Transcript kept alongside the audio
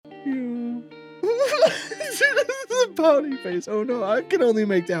The pouty face. Oh no, I can only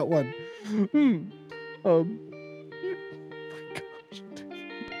make that one. Oh my gosh.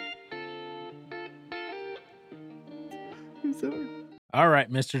 I'm sorry. All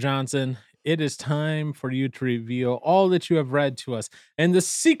right, Mr. Johnson, it is time for you to reveal all that you have read to us and the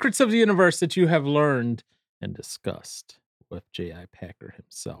secrets of the universe that you have learned and discussed with J.I. Packer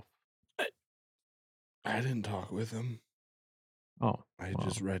himself. I didn't talk with him. Oh, I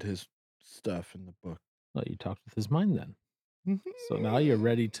just read his stuff in the book. well, you talked with his mind then. So now you're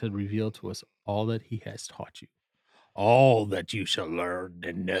ready to reveal to us all that he has taught you. All that you shall learn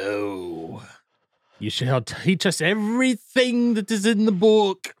and know. You shall teach us everything that is in the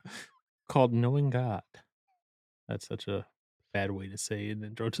book called Knowing God. That's such a bad way to say an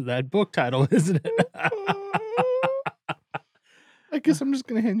intro to that book title, isn't it? I guess I'm just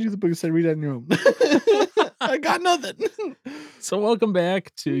gonna hand you the book and say read it on your own. I got nothing. So welcome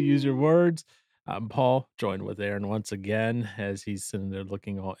back to Use Your Words. I'm Paul, joined with Aaron once again as he's sitting there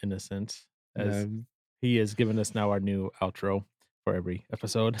looking all innocent as he has given us now our new outro for every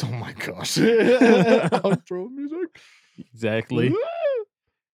episode. Oh my gosh. Outro music. Exactly.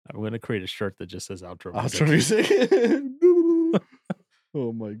 I'm going to create a shirt that just says outro music. Outro music.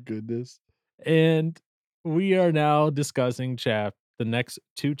 Oh my goodness. And we are now discussing the next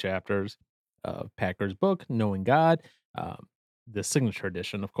two chapters of Packer's book, Knowing God, the signature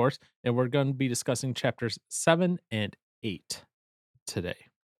edition, of course. And we're going to be discussing chapters 7 and 8 today,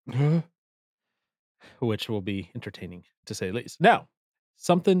 which will be entertaining to say the least. Now,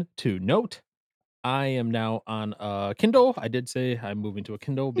 something to note. I am now on a Kindle. I did say I'm moving to a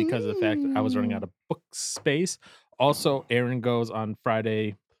Kindle because of the fact that I was running out of book space. Also, Aaron goes on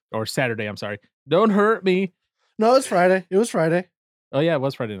Friday or Saturday. I'm sorry. Don't hurt me. No, it's Friday. It was Friday. Oh, yeah, it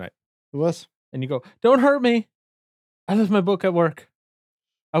was Friday night. It was. And you go, don't hurt me. I left my book at work.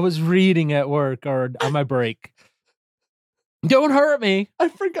 I was reading at work or on my break. Don't hurt me. I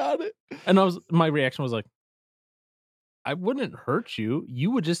forgot it. And my reaction was like, I wouldn't hurt you.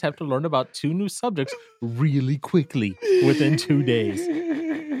 You would just have to learn about 2 new subjects really quickly within 2 days.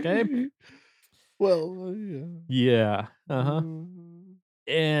 Okay? Well, yeah. Yeah. Uh-huh.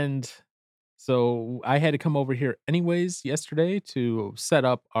 And so I had to come over here anyways yesterday to set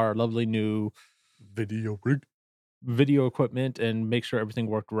up our lovely new Video rig. video equipment and make sure everything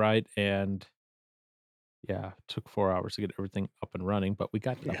worked right. And yeah, it took 4 hours to get everything up and running, but we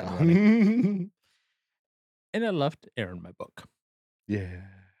got it up and running. And I left Aaron my book. Yeah.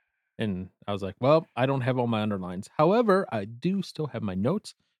 And I was like, well, I don't have all my underlines. However, I do still have my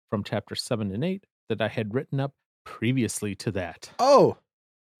notes from chapter 7 and 8 that I had written up previously to that. Oh.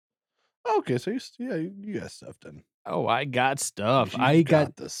 Okay, so you got stuff done. Oh, I got stuff. I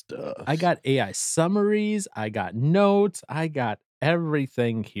got the stuff. I got AI summaries. I got notes. I got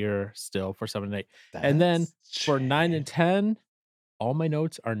everything here still for 7 and 8. And then for 9 and 10, all my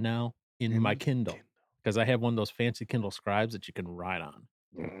notes are now in my Kindle because I have one of those fancy Kindle Scribes that you can write on.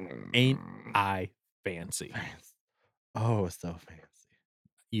 Ain't I fancy? Oh, it's so fancy.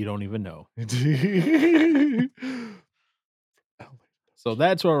 You don't even know. So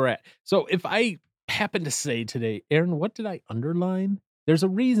that's where we're at. So if I happen to say today, Aaron, what did I underline? There's a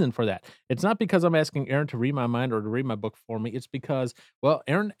reason for that. It's not because I'm asking Aaron to read my mind or to read my book for me. It's because, well,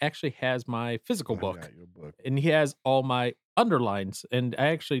 Aaron actually has my physical book, and he has all my underlines. And I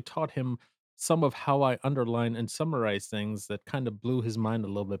actually taught him some of how I underline and summarize things that kind of blew his mind a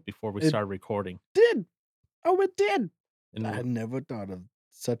little bit before we started recording. Did. Oh, it did. And I had never thought of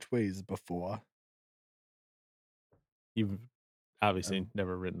such ways before. You've obviously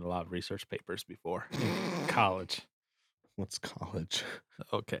never written a lot of research papers before. College. What's college?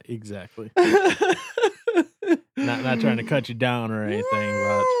 Okay, exactly. not trying to cut you down or anything,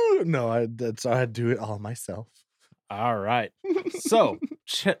 but no, I'd do it all myself. All right. So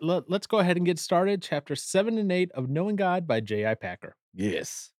let's go ahead and get started. Chapter 7 and 8 of Knowing God by J.I. Packer.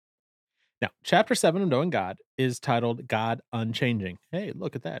 Yes. Now, chapter 7 of Knowing God is titled God Unchanging. Hey,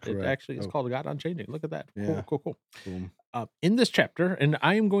 look at that. Correct. It actually is called God Unchanging. Look at that. Yeah. Cool. In this chapter, and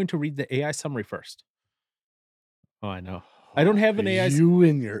I am going to read the AI summary first. Oh, I know. I don't have an AI. You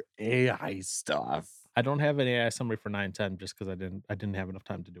and your AI stuff. I don't have an AI summary for 9 and 10 just because I didn't have enough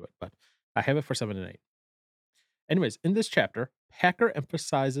time to do it, but I have it for 7 and 8. Anyways, in this chapter, Packer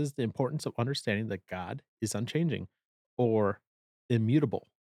emphasizes the importance of understanding that God is unchanging or immutable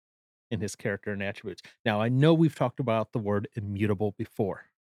in his character and attributes. Now, I know we've talked about the word immutable before.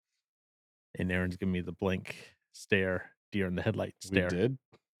 And Aaron's giving me the blank stare, deer in the headlight stare. We did?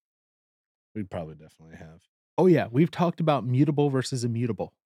 We probably definitely have. Oh, yeah. We've talked about mutable versus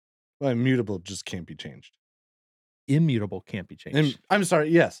immutable. Well, immutable just can't be changed. Immutable can't be changed. I'm sorry.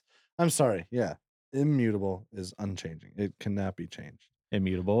 Yes. I'm sorry. Yeah. Immutable is unchanging. It cannot be changed.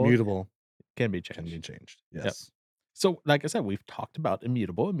 Immutable Mutable can be can be changed. changed. Yep. Yes. So, like I said, we've talked about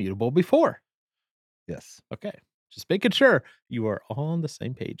immutable before. Yes. Okay. Just making sure you are all on the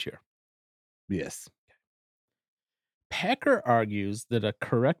same page here. Yes. Packer argues that a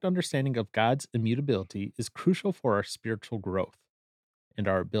correct understanding of God's immutability is crucial for our spiritual growth and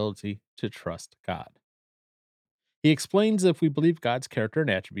our ability to trust God. He explains if we believe God's character and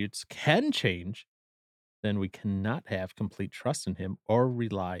attributes can change, then we cannot have complete trust in Him or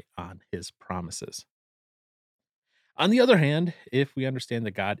rely on His promises. On the other hand, if we understand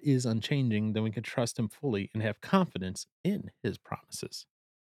that God is unchanging, then we can trust Him fully and have confidence in His promises.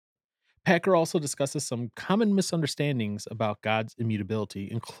 Packer also discusses some common misunderstandings about God's immutability,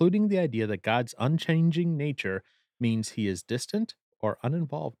 including the idea that God's unchanging nature means He is distant or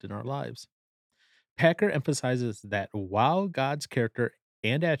uninvolved in our lives. Packer emphasizes that while God's character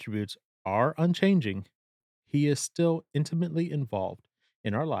and attributes are unchanging, He is still intimately involved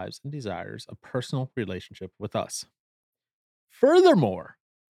in our lives and desires a personal relationship with us. Furthermore,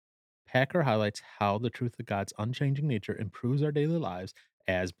 Packer highlights how the truth of God's unchanging nature improves our daily lives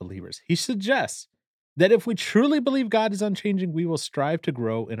as believers. He suggests that if we truly believe God is unchanging, we will strive to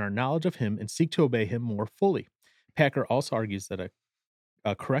grow in our knowledge of Him and seek to obey Him more fully. Packer also argues that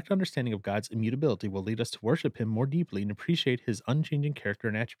a correct understanding of God's immutability will lead us to worship Him more deeply and appreciate His unchanging character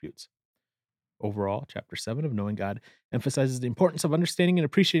and attributes. Overall, Chapter 7 of Knowing God emphasizes the importance of understanding and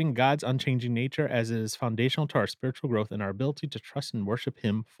appreciating God's unchanging nature as it is foundational to our spiritual growth and our ability to trust and worship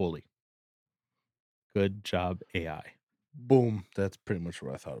Him fully. Good job, AI. Boom. That's pretty much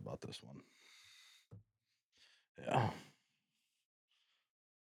what I thought about this one. Yeah.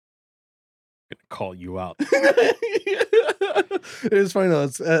 Gonna call you out. It is funny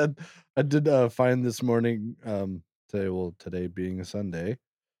though. I did find this morning, today being a Sunday,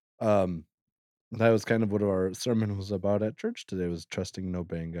 that was kind of what our sermon was about at church today, was trusting and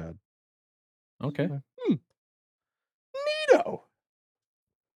obeying God. Okay. Like, neato.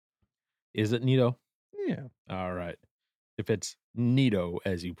 Is it neato? Yeah. All right. If it's neato,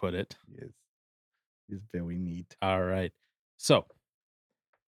 as you put it. Yes. It's very neat. All right. So,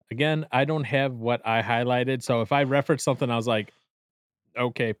 again, I don't have what I highlighted. So if I reference something, I was like,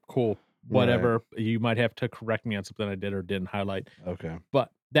 okay, cool, whatever. You might have to correct me on something I did or didn't highlight. Okay.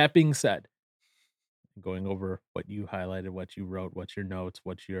 But that being said, going over what you highlighted, what you wrote, what your notes,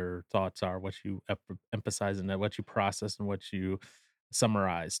 what your thoughts are, what you emphasize in that, what you process, and what you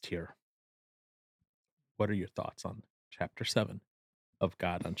summarized here. What are your thoughts on chapter 7 of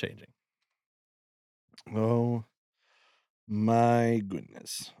God Unchanging? Oh my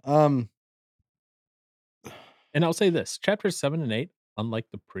goodness. And I'll say this, chapters 7 and 8, unlike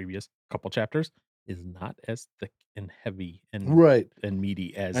the previous couple chapters, is not as thick and heavy Right. and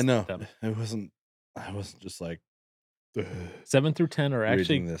meaty I as know. them. I wasn't just like 7 through 10 are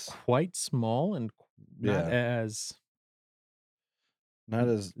actually reading this. quite small and not Yeah. as Not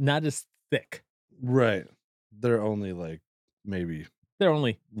as thick. right. They're only like maybe They're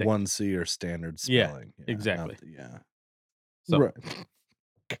only thick. 1C or standard Yeah, spelling. exactly. Yeah. So Right.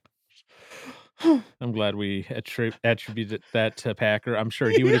 I'm glad we attributed that to Packer. I'm sure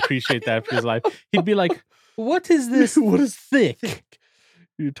he would appreciate that for his life. He'd be like, "What is this? What is thick?"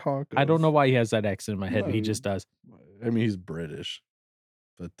 you talk I don't of? know why he has that accent in my head, but he just does. I mean, he's British,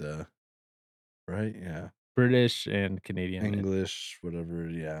 but right? Yeah. British and Canadian. English, whatever.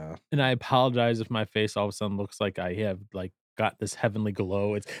 Yeah. And I apologize if my face all of a sudden looks like I have like got this heavenly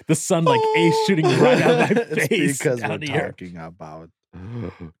glow. It's the sun like ace shooting right out of my It's face. because we're down here. talking about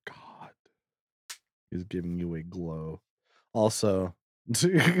God. He's giving you a glow. Also, I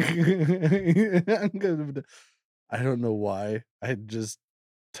don't know why. I just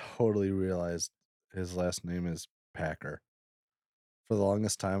totally realized his last name is Packer. For the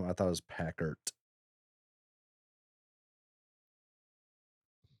longest time, I thought it was Packert.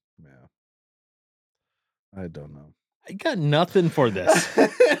 Yeah. I don't know. I got nothing for this.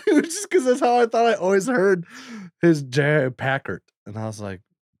 Just because that's how I thought I always heard his J. Packard. And I was like,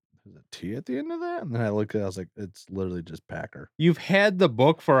 there's a T at the end of that? And then I looked at it, I was like, it's literally just Packer. You've had the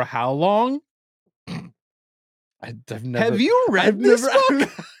book for how long? I've never. Have you read this book?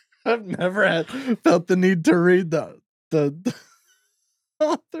 I've never felt the need to read the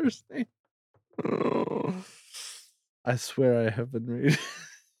author's name. I swear I have been reading.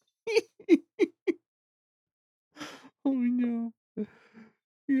 Oh no.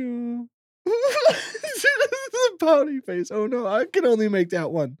 Yeah. The pouty face. Oh no, I can only make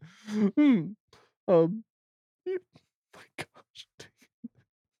that one. My gosh.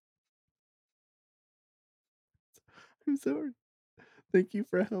 I'm sorry. Thank you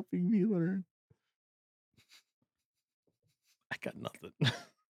for helping me learn. I got nothing.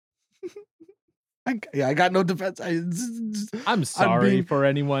 I got no defense. I'm I'm sorry being for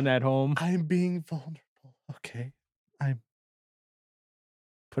anyone at home. I'm being vulnerable. Okay. I'm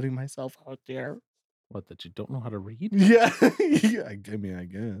putting myself out there. What, that you don't know how to read? Yeah. Yeah, I mean, I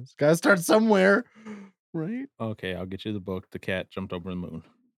guess. Gotta start somewhere, right? Okay, I'll get you the book, The Cat Jumped Over the Moon.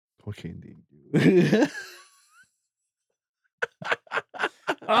 Okay, thank you.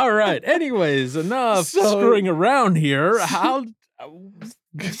 All right. Anyways, enough So screwing around here. How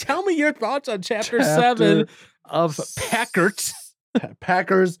tell me your thoughts on chapter 7 chapter of Packard.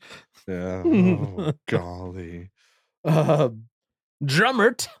 Packers. Yeah. Oh golly. Um,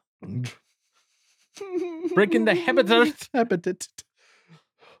 Drummert breaking the habitat. habitat.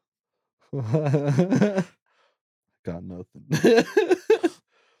 Got nothing.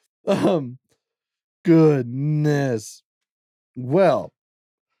 um, goodness. Well,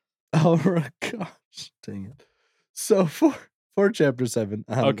 oh gosh, dang it. So for chapter 7,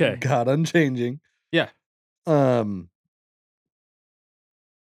 Okay. God unchanging. Yeah. Um,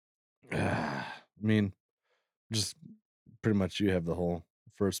 I mean, just pretty much you have the whole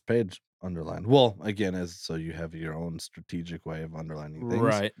first page underlined. Well, again, as so you have your own strategic way of underlining things.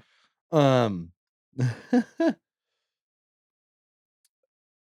 Right. Um, the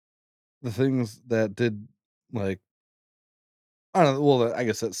things that did like I don't know. Well, I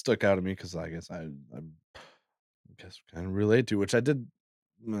guess that stuck out to me because I guess I guess kind of relate to, which I did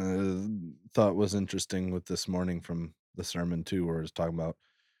uh, thought was interesting with this morning from the sermon too, where it's talking about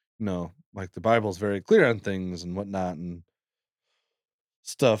like the Bible's very clear on things and whatnot and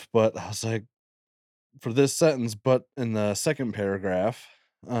stuff. But I was like, for this sentence, but in the second paragraph,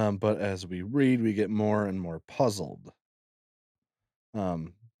 but as we read, we get more and more puzzled.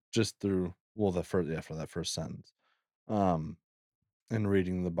 Um, just through the first for that first sentence, um, and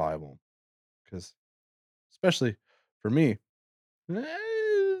reading the Bible, because especially for me,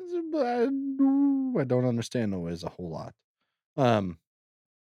 I don't understand always a whole lot. Um,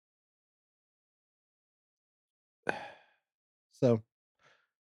 so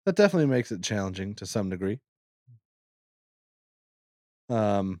that definitely makes it challenging to some degree.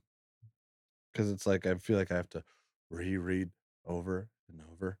 Um, because it's like I feel like I have to reread over and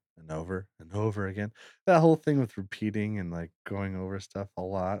over and over and over again. That whole thing with repeating and like going over stuff a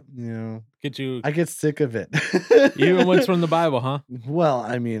lot, Get you I get sick of it. even what's from the Bible, huh? Well,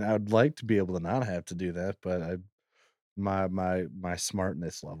 I mean, I would like to be able to not have to do that, but my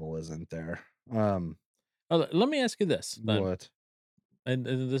smartness level isn't there. Let me ask you this then. What? And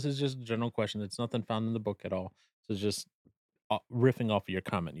this is just a general question. It's nothing found in the book at all. So just riffing off of your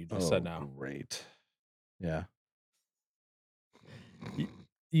comment you just said Oh, now. great. Yeah. Y-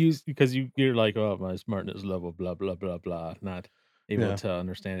 because you're like, oh, my smartness level, blah blah blah blah, not able Yeah. to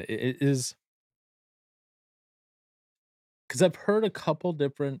understand it. It is because I've heard a couple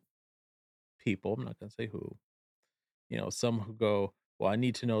different people. I'm not gonna say who. Some who go, well, I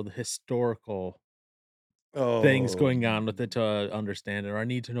need to know the historical things Oh, going on with it to understand it, or I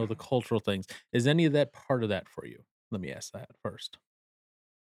need to know the cultural things. Is any of that part of that for you? Let me ask that first.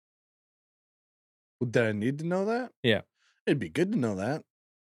 did I need to know that? Yeah, It'd be good to know that.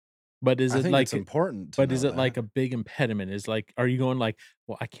 but is I it think it's like important to But is know it like that. a big impediment? Is like, are you going like,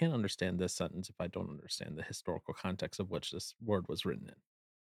 well, I can't understand this sentence if I don't understand the historical context of which this word was written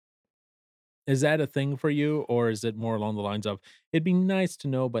in? Is that a thing for you, or is it more along the lines of it'd be nice to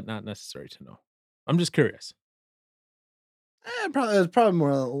know, but not necessary to know? I'm just curious. It's probably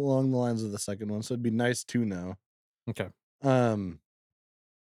more along the lines of the second one, so it'd be nice to know. Okay. Um,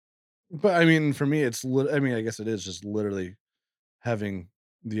 but I mean, for me, I mean, I guess it is just literally having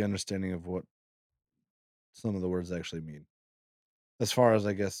the understanding of what some of the words actually mean. As far as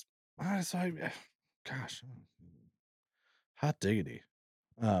I guess, so gosh, hot diggity.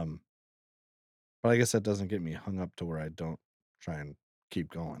 Um, but I guess that doesn't get me hung up to where I don't try and keep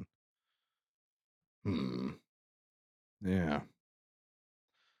going. Hmm. Yeah.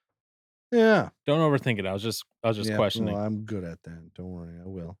 Yeah. Don't overthink it. I was just Yeah. Well, questioning. I'm good at that. Don't worry, I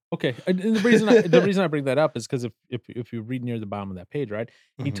will. Okay, and the reason I bring that up is because if you read near the bottom of that page, right,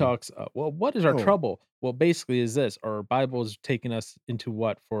 he Hmm. talks. Well, what is our Oh, trouble? Well, basically, is this our Bible is taking us into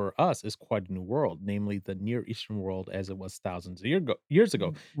what for us is quite a new world, namely the Near Eastern world as it was thousands of years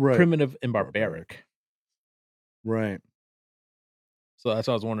ago, right. primitive and Barbaric. barbaric. Right. So that's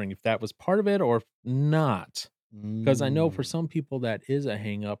why I was wondering if that was part of it or if not. Because I know for Mm. some people that is a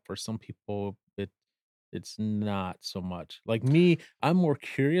hang up. For some people, it's not so much. Like me, I'm more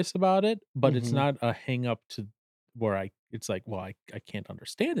curious about it, but it's Mhm. not a hang up to where it's like, well, I can't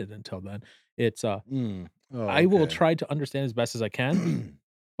understand it until then. It's Mm. Oh, I will okay. try to understand as best as I can,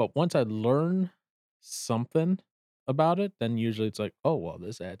 but once I learn something about it, then usually it's like, oh, well,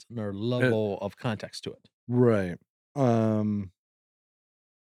 this adds another Uh, level of context to it. right. Um,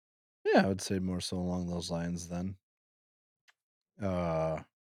 yeah, I would say more so along those lines then. Uh,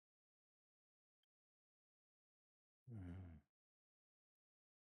 mm,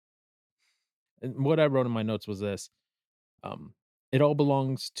 And what I wrote in my notes was this. Um, it all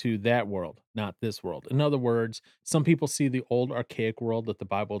belongs to that world, not this world. In other words, some people see the old archaic world that the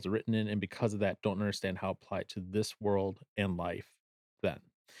Bible is written in, and because of that, don't understand how it applied to this world and life then.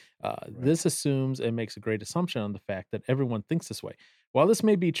 right. This assumes and makes a great assumption on the fact that everyone thinks this way. While this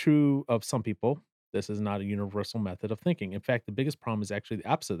may be true of some people, this is not a universal method of thinking. In fact, the biggest problem is actually the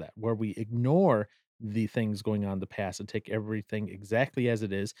opposite of that, where we ignore the things going on in the past and take everything exactly as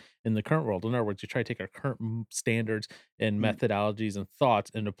it is in the current world. In other words, you try to take our current standards and Mm, methodologies and thoughts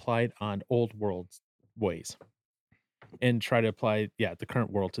and apply it on old world ways and try to apply, yeah, the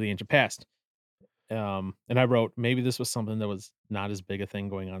current world to the ancient past. And I wrote maybe this was something that was not as big a thing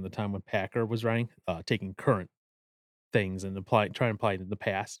going on at the time when Packer was writing, taking current things and trying to apply it in the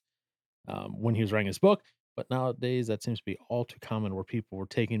past when he was writing his book. But nowadays, that seems to be all too common where people were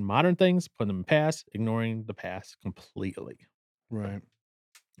taking modern things, putting them in past, ignoring the past completely. right.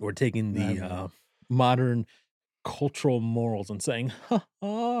 We're taking I the mean, modern cultural morals and saying,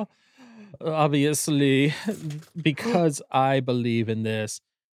 obviously, because I believe in this,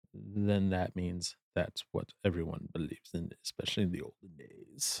 then that means that's what everyone believes in, especially in the olden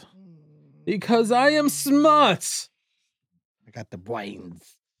days. Because I am smart. I got the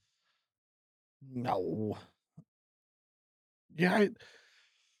brains. No. Yeah,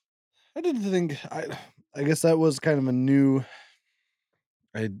 I didn't think I guess that was kind of a new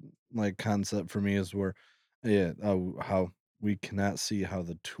I like concept for me is where yeah, how we cannot see how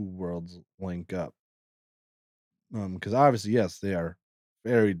the two worlds link up. Because obviously, yes, they are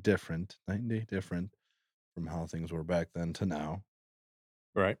very different, night and day different from how things were back then to now.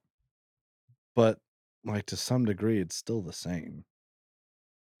 Right. But like to some degree, it's still the same.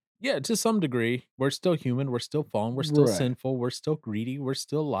 Yeah, to some degree, we're still human. We're still fallen. We're still Right. sinful. We're still greedy. We're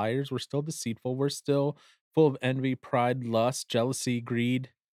still liars. We're still deceitful. We're still full of envy, pride, lust, jealousy,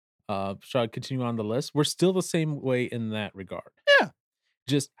 greed. Shall I continue on the list? We're still the same way in that regard. Yeah.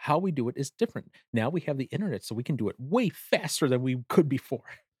 Just how we do it is different. Now we have the internet, so we can do it way faster than we could before.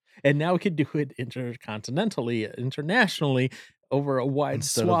 And now we can do it intercontinentally, internationally, over a wide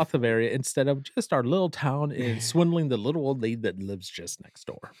Instead of swath of area instead of just our little town and swindling the little old lady that lives just next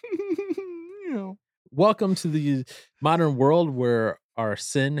door. you know, Welcome to the modern world where our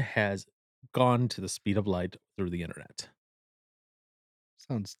sin has gone to the speed of light through the internet.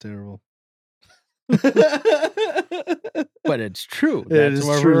 sounds terrible. But it's true. It That's is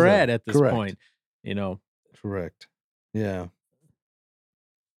where true we're though. at this Correct. point. You know, Correct. Yeah.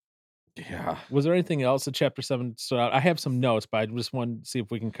 Yeah. was there anything else that chapter 7 stood out? I have some notes, but I just wanted to see if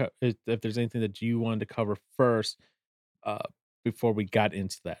we can if there's anything that you wanted to cover first uh, before we got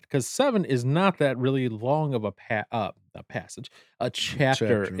into that. Because 7 is not that really long of a passage, a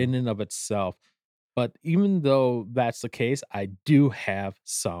chapter Chapter. in and of itself. But even though that's the case, I do have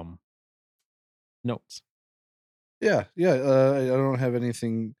some notes. Yeah. Yeah. I don't have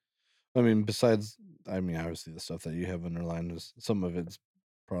anything. I mean, besides, I mean, obviously the stuff that you have underlined is some of it's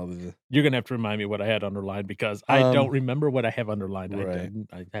probably the, You're gonna have to remind me what I had underlined because I don't um, remember what I have underlined. right.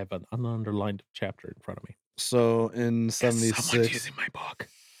 I have an ununderlined chapter in front of me. So in Because someone's 76, using my book.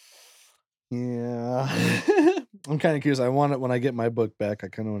 yeah. I'm kind of curious. I want it when I get my book back. I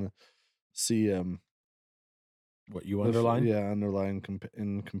kind of want to see, What you if, underline? yeah, underline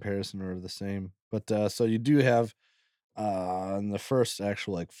in comparison or the same. But, so you do have, in the first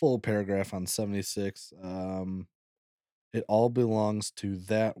actual like full paragraph on 76, it all belongs to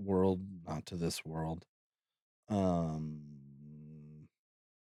that world, not to this world. Um,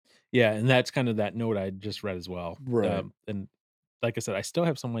 Yeah, and that's kind of that note I just read as well. right. And like I said, I still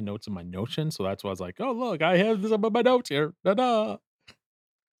have some of my notes in my Notion, so that's why I was like, "Oh, look, I have this on my notes here." Da-da.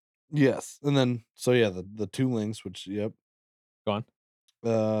 Yes. And then, so yeah, the two links, which, yep. Go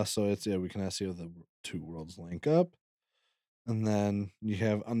on. So it's, yeah, we can see how the two worlds link up. And then you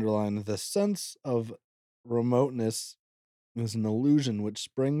have underlined the sense of remoteness is an illusion which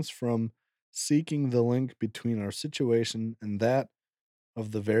springs from seeking the link between our situation and that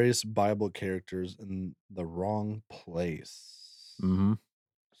of the various Bible characters in the wrong place. Mhm.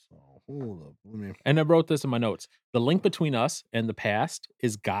 So hold up. Let me, And I wrote this in my notes. The link between us and the past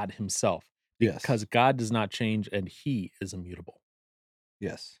is God himself, yes. because God does not change and he is immutable.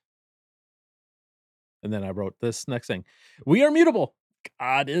 Yes. And then I wrote this next thing. We are mutable.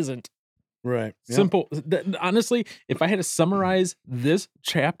 God isn't. Right. Yep. Simple. Honestly, if I had to summarize this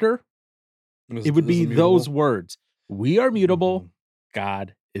chapter, Is it would be those immutable. words. We are mutable. Mhm.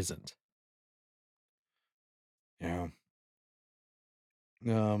 God isn't. Yeah.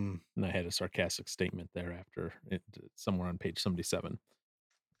 Um, And I had a sarcastic statement there after it, somewhere on page 77,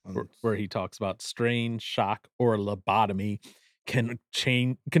 um, where he talks about strain, shock, or lobotomy can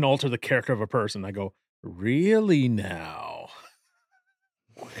alter the character of a person. I go, really now?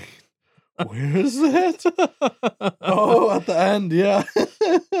 where is that? Oh, at the end, yeah.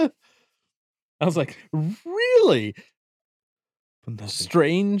 I was like, really? But nothing.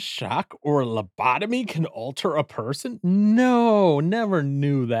 Strange shock or lobotomy can alter a person? No, never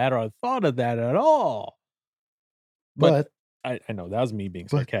knew that or thought of that at all. But But I know that was me being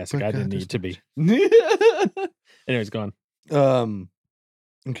sarcastic. but I didn't God need does to not be. change. Anyways, go on. Um,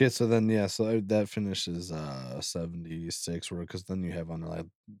 okay, so then, yeah, so that finishes, 76 where because then you have on, like,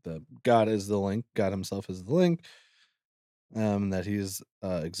 the God is the link, God himself is the link, that he's,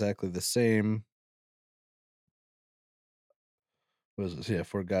 exactly the same. Was it? Yeah,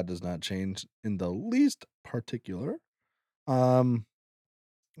 for God does not change in the least particular. Um,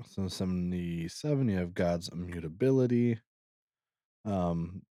 so 77, you have God's immutability.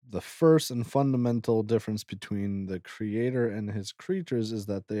 The first and fundamental difference between the creator and his creatures is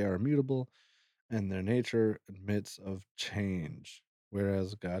that they are immutable and their nature admits of change,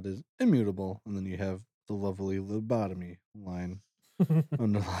 whereas God is immutable. And then you have the lovely lobotomy line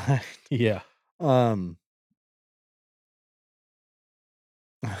underlined. Yeah. Um,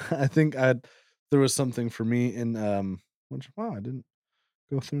 I think there was something for me in which wow, I didn't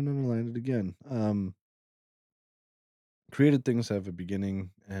go through and underline it again. Created things have a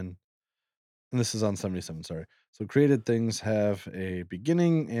beginning and this is on 77, sorry. So created things have a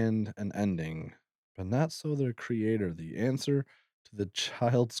beginning and an ending, but not so their creator. The answer to the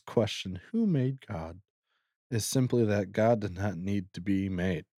child's question, who made God, is simply that God did not need to be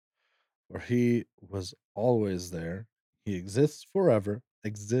made, for he was always there. He exists forever,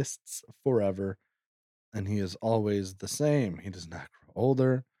 and he is always the same. He does not grow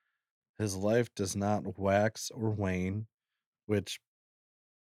older. His life does not wax or wane, which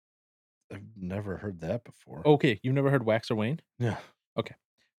I've never heard that before. Okay, you've never heard wax or wane? Yeah. Okay.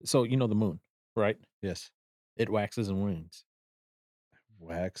 So you know the moon, right? Yes. It waxes and wanes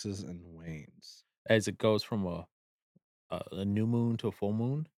Waxes and wanes. as it goes from a new moon to a full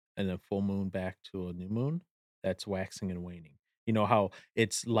moon, and then full moon back to a new moon. That's waxing and waning. You know how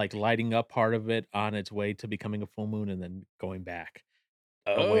it's like lighting up part of it on its way to becoming a full moon and then going back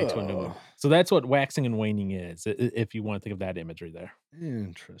away to a new moon. Oh, So that's what waxing and waning is, if you want to think of that imagery there.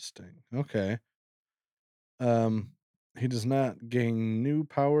 interesting. Okay. Um, he does not gain new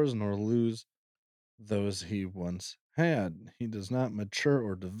powers nor lose those he once had. He does not mature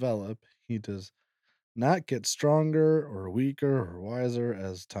or develop. He does not get stronger or weaker or wiser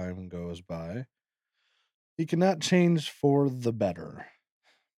as time goes by. He cannot change for the better,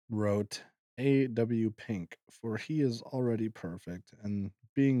 wrote A.W. Pink, for he is already perfect, and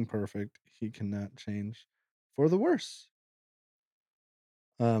being perfect, he cannot change for the worse.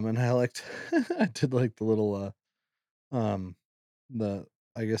 And I liked, I did like the little, um, the,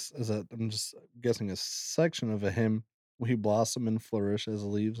 I guess, is that, I'm just guessing a section of a hymn. We blossom and flourish as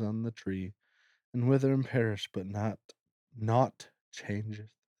leaves on the tree, and wither and perish, but not changeth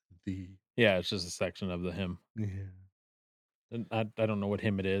thee. Yeah, it's just a section of the hymn. Yeah, And I don't know what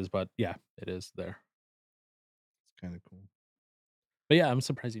hymn it is, but yeah, it is there. it's kind of cool. But yeah, I'm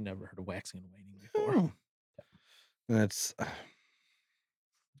surprised you never heard of waxing and waning before. Oh, that's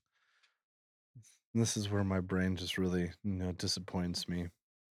this is where my brain just really, disappoints me.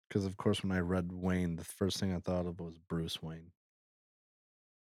 Because of course, when I read Wayne, the first thing I thought of was Bruce Wayne.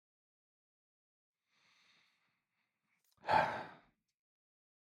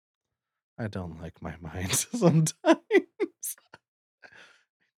 I don't like my mind sometimes.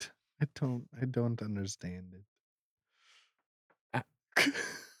 I don't understand Uh, it.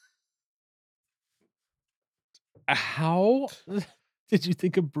 how did you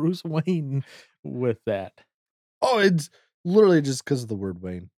think of Bruce Wayne with that? Oh, it's literally just because of the word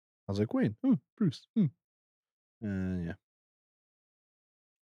Wayne. I was like, Wayne, Bruce, yeah.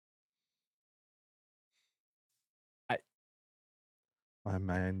 I My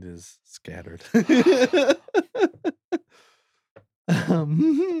mind is scattered.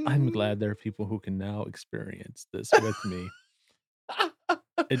 I'm um, glad there are people who can now experience this with me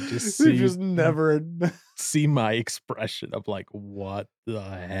and just we just never. see my expression of like, "What the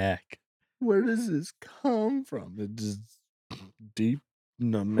heck?" Where does this come from? It just deep.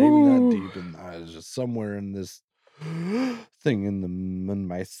 No, maybe not Whew. deep in the eyes, just somewhere in this thing in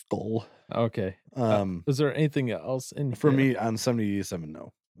my skull. Okay. Um, Is there anything else in for here? me, on 77,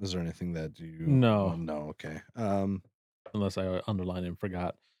 no. Is there anything that you... No. No, okay. Unless I underlined and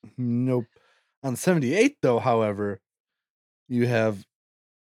forgot. Nope. On 78, though, however, you have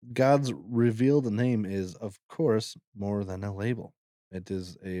God's revealed name is, of course, more than a label. It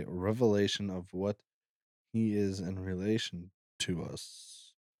is a revelation of what he is in relation to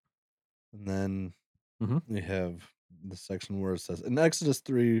us. And then we have the section where it says, in Exodus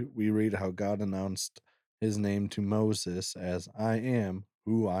 3, we read how God announced his name to Moses as I am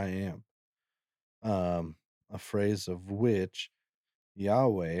who I am. A phrase of which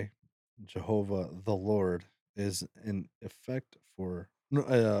Yahweh, Jehovah the Lord, is in effect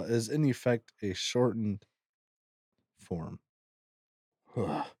a shortened form.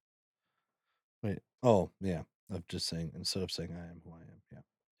 Wait. Oh, yeah. Of just saying, instead of saying I am who I am. Yeah.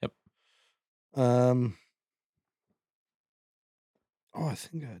 Yep. Oh, I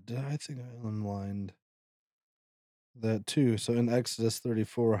think I unlined that too. So in Exodus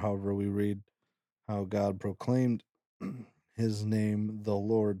 34, however, we read how God proclaimed his name, the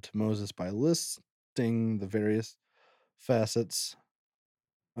Lord, to Moses by listing the various facets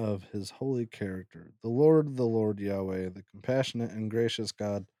of his holy character. The Lord Yahweh, the compassionate and gracious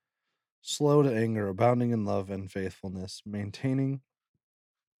God, slow to anger, abounding in love and faithfulness, maintaining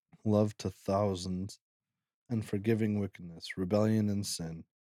love to thousands, and forgiving wickedness, rebellion, and sin.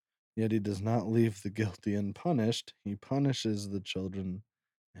 Yet he does not leave the guilty unpunished. He punishes the children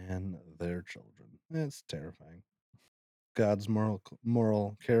and their children. It's terrifying. God's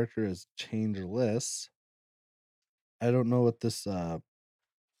moral character is changeless. I don't know what this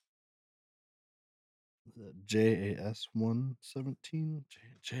JAS 117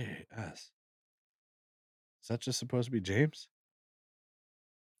 JAS. Is that just supposed to be James?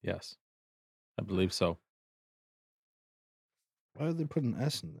 Yes, I believe so. Why did they put an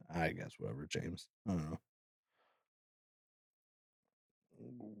S in it? I guess whatever, James. I don't know.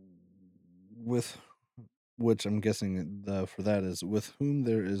 With which I'm guessing for that is with whom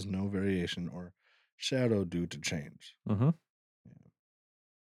there is no variation or shadow due to change.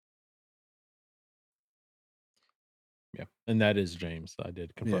 Yeah, and that is James. I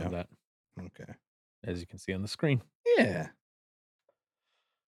did confirm that. Okay. As you can see on the screen. Yeah.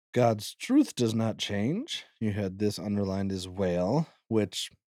 God's truth does not change. You had this underlined as well, which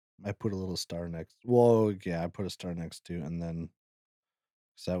I put a little star next. Well, yeah, I put a star next to, and then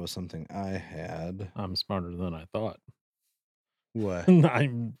that was something I had. I'm smarter than I thought. What?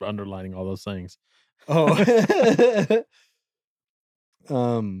 I'm underlining all those things. Oh.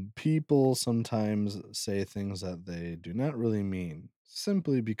 People sometimes say things that they do not really mean,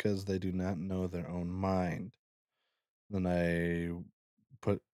 simply because they do not know their own mind. Then I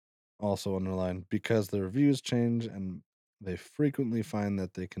put also underlined, because their views change and they frequently find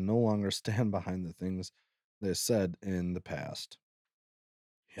that they can no longer stand behind the things they said in the past.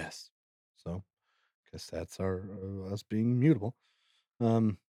 Yes. So, guess that's us being mutable.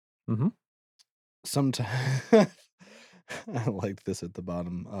 Sometimes I like this at the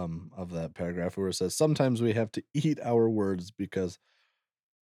bottom of that paragraph where it says, sometimes we have to eat our words because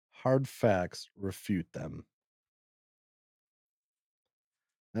hard facts refute them.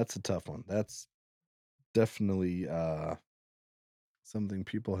 That's a tough one. That's definitely something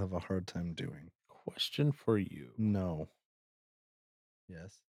people have a hard time doing. Question for you. No.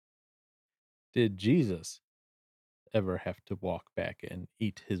 Yes. Did Jesus ever have to walk back and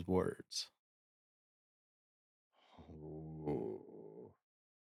eat his words?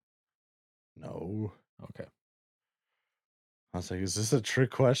 No. Okay. I was like, is this a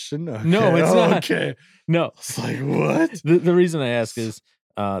trick question? Okay. No, it's not. Okay. No. It's like, what? The reason I ask is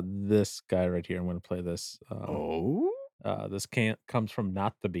this guy right here. I'm going to play this. This comes from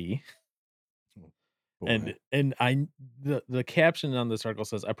Not the Bee. And the caption on this article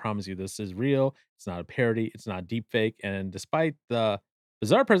says, I promise you this is real. It's not a parody. It's not deep fake. And despite the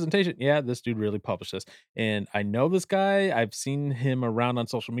bizarre presentation, yeah, this dude really published this. And I know this guy. I've seen him around on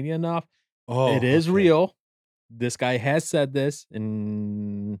social media enough. It is real. This guy has said this,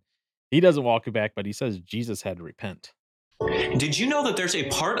 and he doesn't walk it back, but he says Jesus had to repent. Did you know that there's a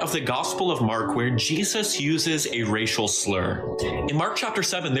part of the Gospel of Mark where Jesus uses a racial slur? In Mark chapter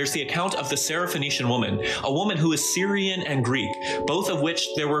 7, there's the account of the Syrophoenician woman, a woman who is Syrian and Greek, both of which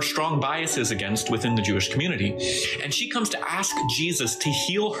there were strong biases against within the Jewish community. And she comes to ask Jesus to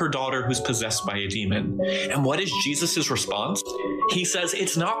heal her daughter who's possessed by a demon. And what is Jesus' response? He says,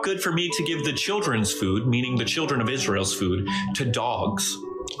 it's not good for me to give the children's food, meaning the children of Israel's food, to dogs.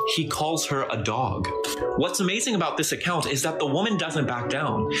 He calls her a dog. What's amazing about this account is that the woman doesn't back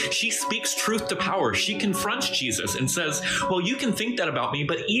down. She speaks truth to power. She confronts Jesus and says, well, you can think that about me,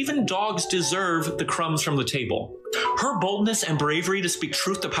 but even dogs deserve the crumbs from the table. Her boldness and bravery to speak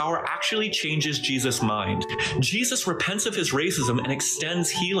truth to power actually changes Jesus' mind. Jesus repents of his racism and extends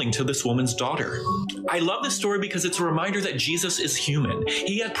healing to this woman's daughter. I love this story because it's a reminder that Jesus is human.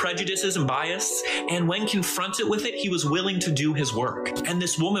 He had prejudices and bias, and when confronted with it, he was willing to do his work. And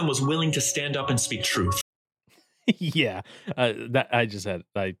this woman was willing to stand up and speak truth. Yeah, that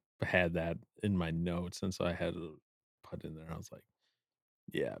I had that in my notes, and so I had to put in there. I was like,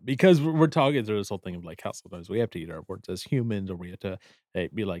 yeah, because we're talking through this whole thing of like how sometimes we have to eat our words as humans, or we have to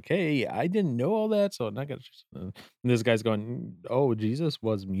be like, "Hey, I didn't know all that, so I'm not gonna." And this guy's going, "Oh, Jesus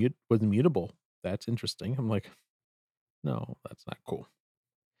was mutable. That's interesting." I'm like, "No, that's not cool."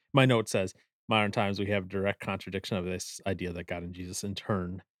 My note says, "Modern times we have direct contradiction of this idea that God and Jesus in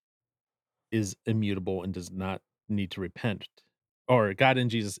turn is immutable and does not need to repent, or God and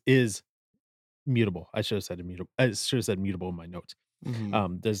Jesus is mutable." I should have said immutable. I should have said mutable in my notes.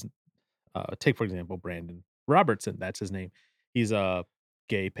 Mhm. Does take, for example, Brandon Robertson, that's his name. He's a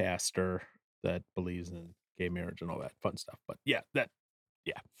gay pastor that believes in gay marriage and all that fun stuff. But yeah,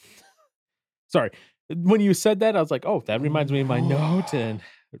 yeah. Sorry. When you said that, I was like, "Oh, that reminds me of my note," and,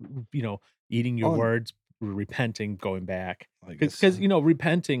 you know, eating your Oh, words, repenting, going back. I guess. Because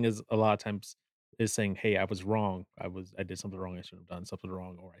repenting is a lot of times is saying, "Hey, I was wrong. I did something wrong. I shouldn't have done something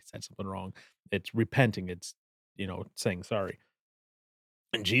wrong, or I said something wrong." It's repenting. It's, saying sorry.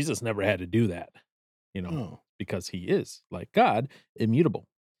 And Jesus never had to do that, Oh, because he is, like God, immutable.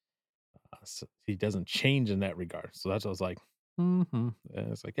 So he doesn't change in that regard. So that's what I was like, And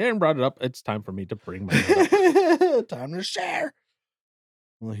it's like, Aaron brought it up. It's time for me to bring my note up. time to share.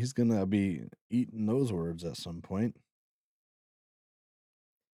 Well, he's gonna be eating those words at some point.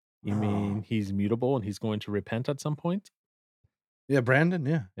 You mean Oh, he's mutable and he's going to repent at some point? yeah, Brandon.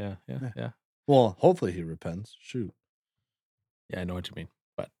 Yeah, Yeah, yeah, yeah. yeah. Well, hopefully he repents. Shoot. Yeah, I know what you mean.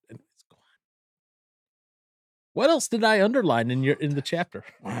 But anyways, go on. What else did I underline in the chapter?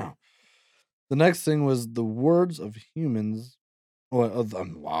 Wow. The next thing was the words of humans. Well,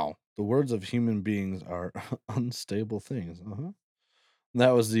 wow. The words of human beings are unstable things. Uh-huh.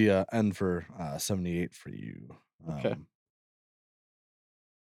 That was the end for 78 for you. Okay. Um,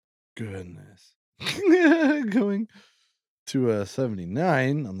 Goodness. Going to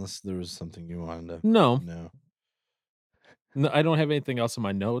 79, unless there was something you wanted to No, know. no, I don't have anything else in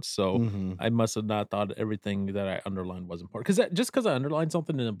my notes, so Mm-hmm. I must have not thought everything that I underlined was important. Because just because I underlined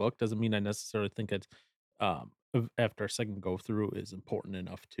something in a book doesn't mean I necessarily think it's after a second go through is important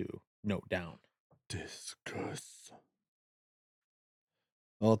enough to note down. Discuss.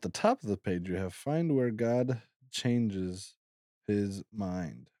 Well, at the top of the page, you have find where God changes his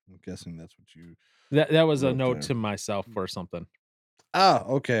mind. I'm guessing that's what you That was a wrote note there. to myself for something, Ah,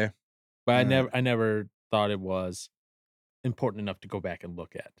 okay. but All right. I never thought it was important enough to go back and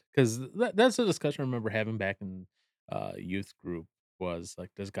look at, because that's a discussion I remember having back in youth group, was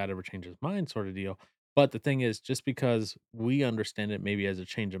like, does God ever change his mind, sort of deal. But the thing is, just because we understand it maybe as a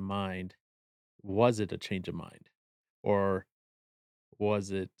change of mind, was it a change of mind, or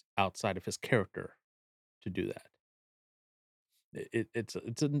was it outside of his character to do that?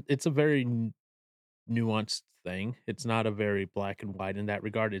 It's a very nuanced thing. It's not a very black and white in that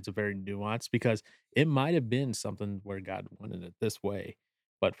regard. It's a very nuanced, because it might have been something where God wanted it this way,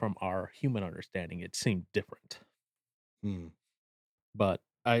 but from our human understanding, it seemed different. Hmm. But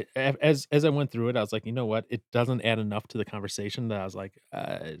as I went through it, I was like, you know what? It doesn't add enough to the conversation that I was like,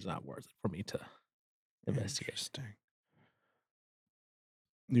 it's not worth it for me to investigate. Interesting.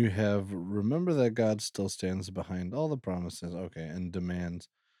 You have remember that God still stands behind all the promises, okay, and demands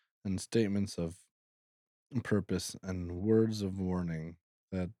and statements of purpose and words of warning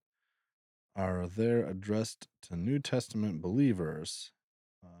that are there addressed to New Testament believers.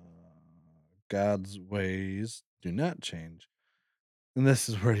 Uh, God's ways do not change. And this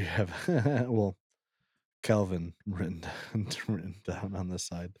is where you have, well, Calvin written down on the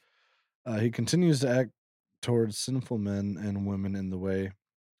side. He continues to act towards sinful men and women in the way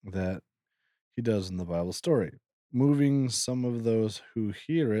that he does in the Bible story, moving some of those who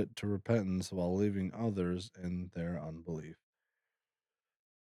hear it to repentance while leaving others in their unbelief.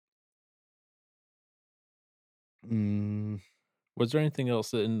 Mm, Was there anything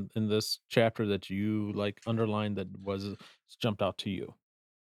else in this chapter that you like underlined that was jumped out to you?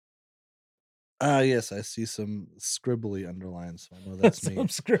 yes, I see some scribbly underlines, so I know that's Some me.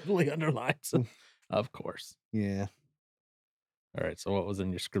 scribbly underlines, of course. Yeah. All right. So what was in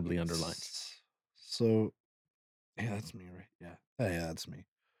your scribbly underlines? So, yeah, that's me, right? Yeah. Yeah, that's me.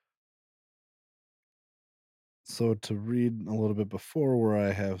 So, to read a little bit before where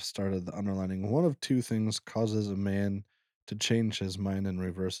I have started the underlining, one of two things causes a man to change his mind and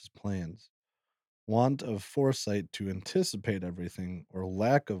reverse his plans. want of foresight to anticipate everything, or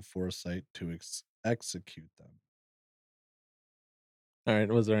lack of foresight to execute them. All right.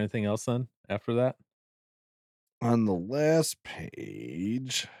 Was there anything else then after that? On the last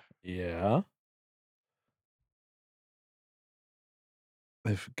page, Yeah.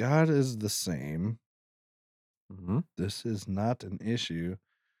 if God is the same, Hmm. this is not an issue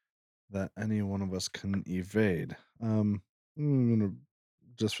that any one of us can evade. I'm gonna,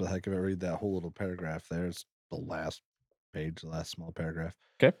 just for the heck of it, read that whole little paragraph there. It's the last page, the last small paragraph.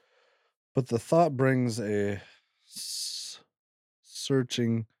 Okay. But the thought brings a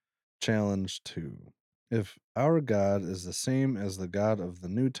searching challenge too. If our God is the same as the God of the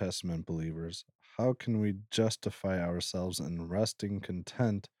New Testament believers, how can we justify ourselves in resting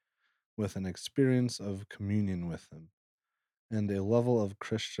content with an experience of communion with Him and a level of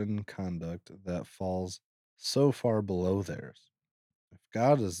Christian conduct that falls so far below theirs? If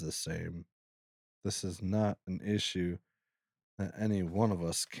God is the same, this is not an issue that any one of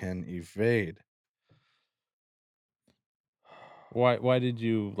us can evade. Why did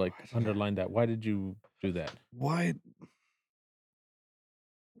you underline that? Why did you do that? Why?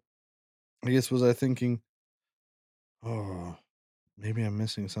 I guess was I thinking, oh, maybe I'm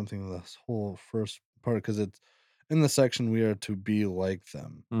missing something in this whole first part because it's in the section we are to be like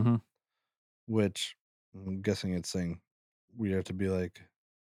them, Mm-hmm. which I'm guessing it's saying we are to be like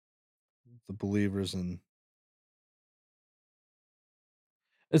the believers in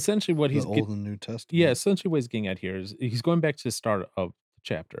Essentially, what the he's Old and New yeah, Testament. essentially what he's getting at here is he's going back to the start of the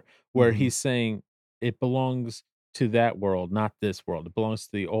chapter where Hmm. he's saying it belongs to that world, not this world. It belongs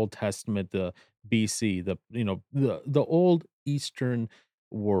to the Old Testament, the BC, the old Eastern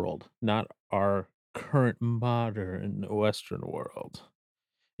world, not our current modern Western world.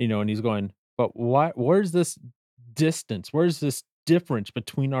 And he's going, but why? Where's this distance? Where's this difference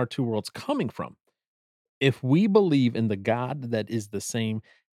between our two worlds coming from? If we believe in the God that is the same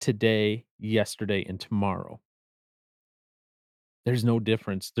today, yesterday, and tomorrow, there's no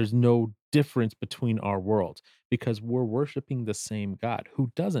difference. There's no difference between our worlds because we're worshiping the same God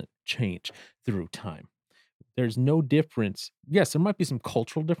who doesn't change through time. There's no difference. Yes, there might be some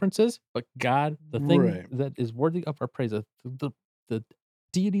cultural differences, but God, the thing Right. that is worthy of our praise, the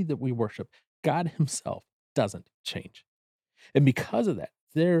deity that we worship, God Himself doesn't change. And because of that,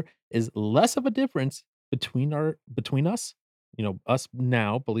 there is less of a difference between us, us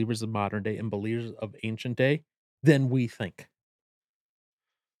now, believers of modern day and believers of ancient day, than we think.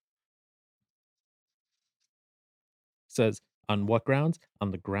 Says, on what grounds?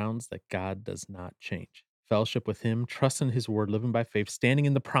 On the grounds that God does not change. Fellowship with Him, trust in His word, living by faith, standing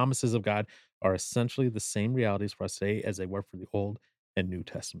in the promises of God are essentially the same realities for us today as they were for the Old and New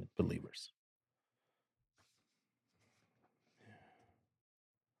Testament believers.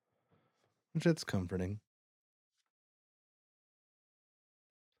 Which it's comforting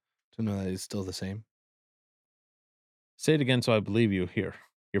to know that He's still the same. Say it again so I believe you here.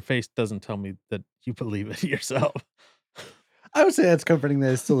 Your face doesn't tell me that you believe it yourself. I would say that's comforting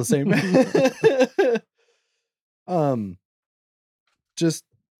that it's still the same. um, just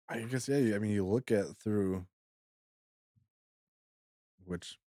I guess yeah. I mean, you look at through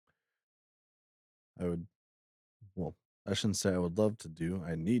which I would. Well, I shouldn't say I would love to do.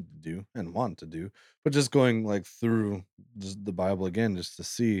 I need to do and want to do, but just going like through just the Bible again, just to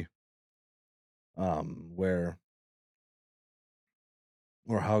see where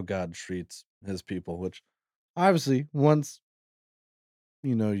or how God treats His people. Which obviously, once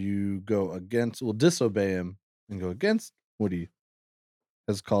you go against, well, disobey Him and go against what He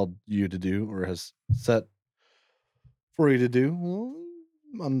has called you to do or has set for you to do, well,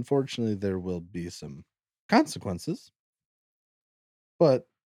 unfortunately, there will be some consequences. But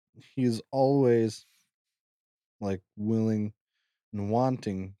He's always like willing and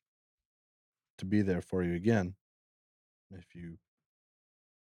wanting to be there for you again if you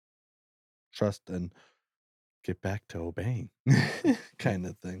trust and get back to obeying kind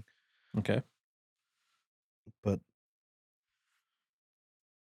of thing. Okay. But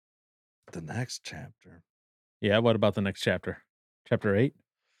the next chapter, Yeah, what about the next chapter? Chapter 8?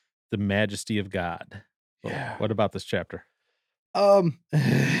 The majesty of God. Well, yeah, what about this chapter?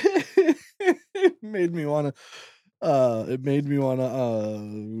 it made me want to it made me want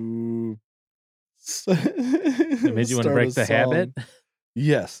It made you wanna start a break the habit? song.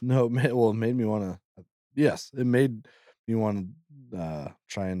 Yes, no, it made me want to, yes, it made me want to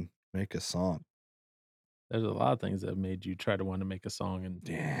try and make a song. There's a lot of things that made you try to wanna make a song and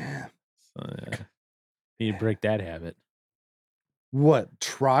Yeah. you break that habit. What?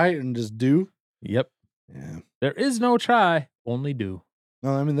 Try and just do? Yep. Yeah. There is no try, only do.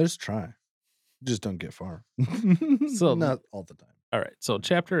 No, I mean, there's try. Just don't get far. So- Not all the time. All right. So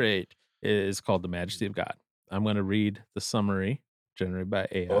chapter 8 is called The Majesty of God. I'm going to read the summary generated by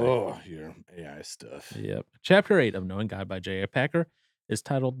AI. Oh, your AI stuff. Yep. Chapter 8 of Knowing God by J.I. Packer is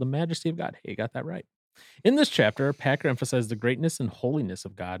titled The Majesty of God. Hey, you got that right. In this chapter, Packer emphasized the greatness and holiness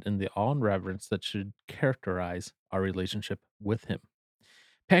of God and the awe and reverence that should characterize our relationship with Him.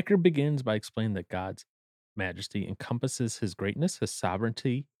 Packer begins by explaining that God's majesty encompasses His greatness, His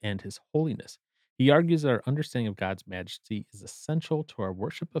sovereignty, and His holiness. He argues that our understanding of God's majesty is essential to our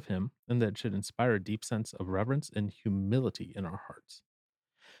worship of Him and that it should inspire a deep sense of reverence and humility in our hearts.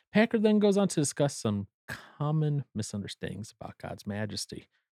 Packer then goes on to discuss some common misunderstandings about God's majesty,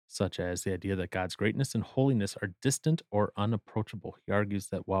 such as the idea that God's greatness and holiness are distant or unapproachable. He argues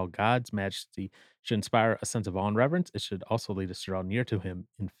that while God's majesty should inspire a sense of awe and reverence, it should also lead us to draw near to Him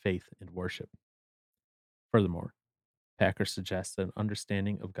in faith and worship. Furthermore, Packer suggests that an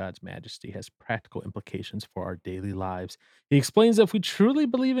understanding of God's majesty has practical implications for our daily lives. He explains that if we truly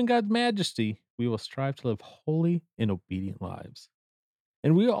believe in God's majesty, we will strive to live holy and obedient lives.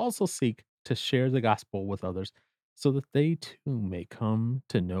 And we also seek to share the gospel with others so that they too may come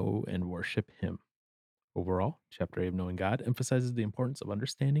to know and worship Him. Overall, chapter 8 of Knowing God emphasizes the importance of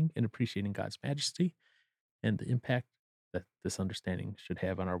understanding and appreciating God's majesty and the impact that this understanding should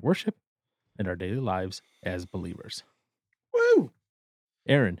have on our worship and our daily lives as believers. Woo!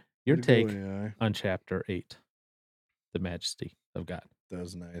 Aaron, your Way to go, take AI. on chapter 8, the majesty of God. That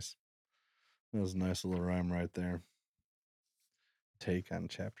was nice. That was a nice little rhyme right there. Take on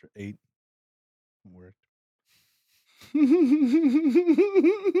chapter 8. Worked.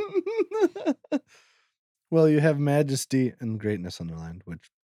 Well, you have majesty and greatness underlined, which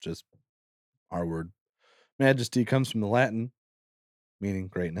just our word. Majesty comes from the Latin, meaning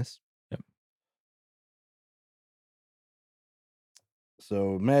greatness. Yep.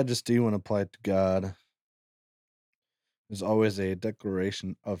 So majesty, when applied to God, is always a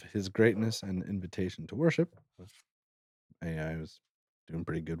declaration of His greatness and invitation to worship, which AI was doing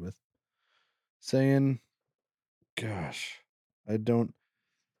pretty good with. Saying, gosh,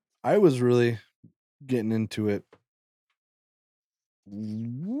 I was really getting into it. It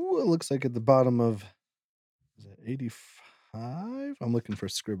looks like at the bottom of, is it 85? I'm looking for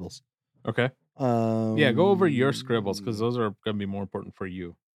scribbles. Okay. Yeah, go over your scribbles because those are going to be more important for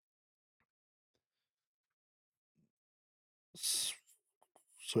you.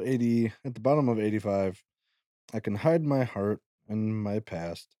 So 80, at the bottom of 85, I can hide my heart and my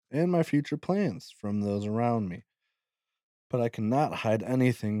past and my future plans from those around me. But I cannot hide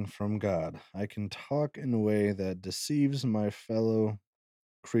anything from God. I can talk in a way that deceives my fellow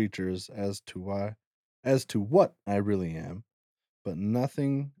creatures as to what I really am, but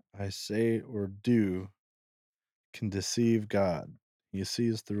nothing I say or do can deceive God. He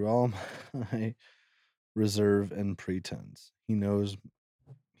sees through all my reserve and pretense. He knows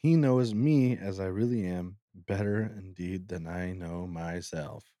me as I really am, better indeed than I know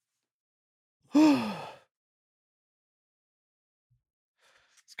myself.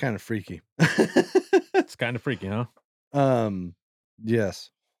 It's kind of freaky. It's kind of freaky, huh? Yes.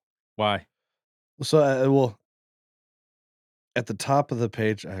 Why? So, well, at the top of the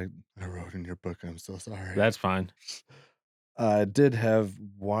page, I wrote in your book. I'm so sorry. That's fine. I did have,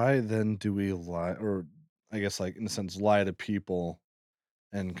 why then do we lie, or I guess like in a sense lie to people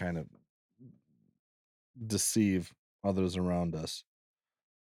and kind of deceive others around us.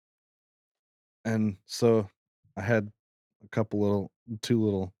 And so I had two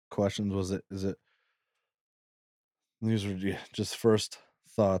little questions. These were just first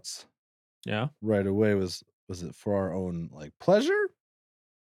thoughts Yeah. right away. Was it for our own like pleasure?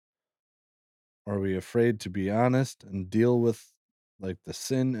 Are we afraid to be honest and deal with like the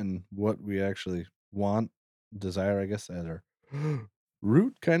sin and what we actually want, desire, I guess, at our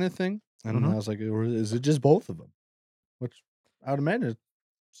root kind of thing? And I was like, or is it just both of them? Which I would imagine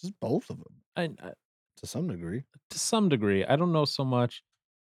it's just both of them And to some degree. to some degree, I don't know so much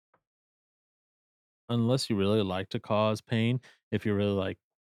unless you really like to cause pain, if you're really like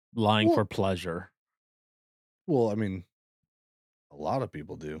lying Well- for pleasure. Well, I mean, a lot of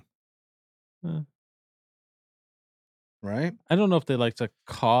people do, Eh, right? I don't know if they like to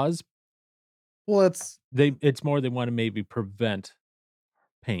cause Well, it's more they want to maybe prevent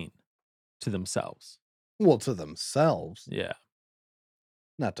pain to themselves. to themselves, Yeah.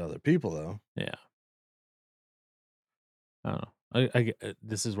 not to other people, though. Yeah. I don't know.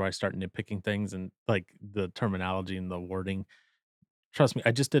 This is where I start nitpicking things and like the terminology and the wording. Trust me,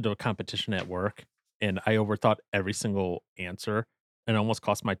 I just did a competition at work and I overthought every single answer and almost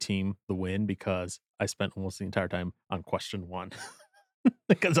cost my team the win because I spent almost the entire time on question 1.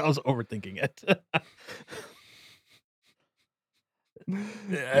 because I was overthinking it.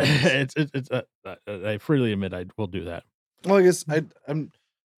 Nice. I freely admit I will do that. Well, I guess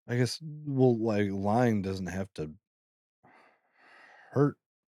I guess, well, like, lying doesn't have to hurt.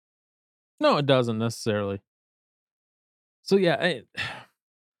 No, it doesn't necessarily. So yeah,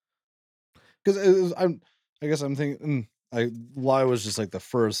 'Cause it is I guess I'm thinking, lie was just, like, the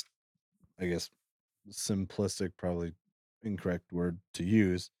first, I guess, simplistic, probably incorrect word to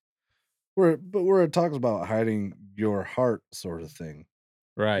use, where it talks about hiding your heart sort of thing.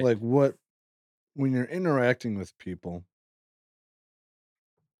 right. Like, what when you're interacting with people,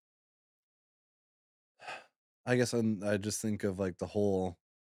 I guess I just think of, like, the whole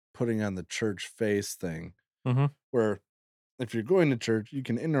putting on the church face thing, Mhm. where if you're going to church, you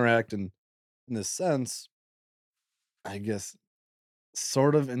can interact and in a sense, I guess,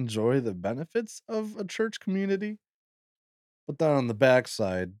 sort of enjoy the benefits of a church community, but then on the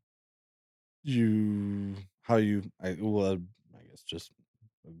backside, you how you I well, I guess just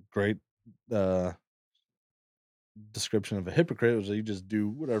a great uh description of a hypocrite was that you just do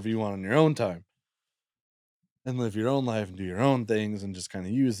whatever you want on your own time and live your own life and do your own things and just kind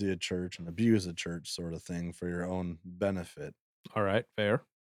of use the church and abuse the church sort of thing for your own benefit. All right, fair.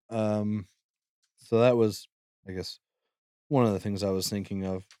 Um so that was, I guess, one of the things I was thinking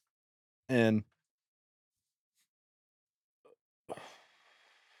of. And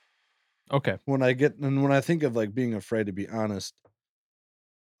Okay. when I think of like being afraid to be honest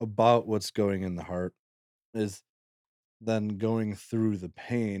about what's going in the heart is then going through the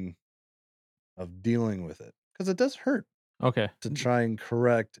pain of dealing with it because it does hurt Okay. to try and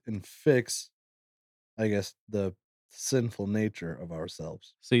correct and fix, I guess, the sinful nature of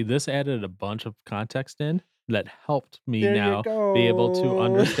ourselves. See, this added a bunch of context in that helped me There you now be able to go.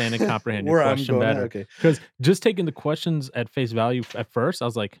 understand and comprehend your Where I'm question going. better. Okay. Because just taking the questions at face value at first, I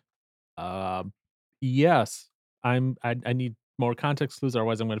was like, um, yes, I need more context clues,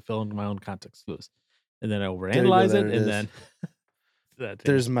 otherwise I'm gonna fill in my own context clues. And then I There you go. overanalyze There it, it and is. then that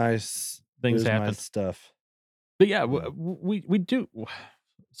things things There's my happen. stuff. But yeah, Yeah. we do.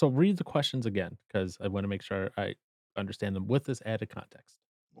 So read the questions again because I want to make sure I understand them with this added context.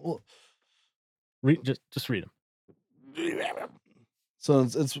 Well, Read just read them. so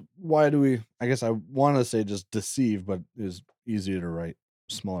it's why do we? I guess I want to say just deceive, but it's easier to write,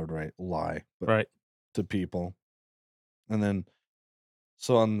 smaller to write lie, but Right. to people. And then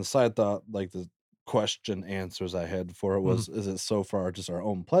so on the side thought, like the question answers I had for it Mhm. was: is it so far just our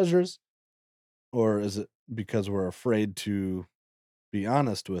own pleasures, or is it because we're afraid to be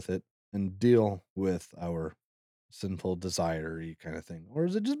honest with it and deal with our sinful desire kind of thing, or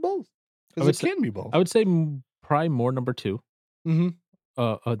is it just both? I Because would it say can be I both. would say probably more number two Hmm.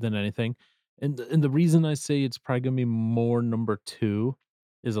 than anything. And the reason I say it's probably gonna be more number two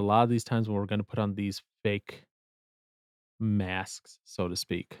is a lot of these times when we're gonna put on these fake masks, so to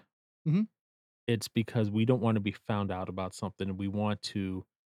speak. Hmm. It's because we don't want to be found out about something and we want to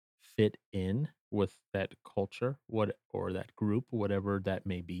fit in with that culture, what or that group, whatever that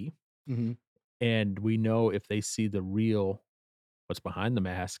may be. Hmm. And we know if they see the real what's behind the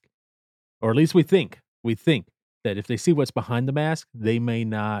mask, or at least we think that if they see what's behind the mask, they may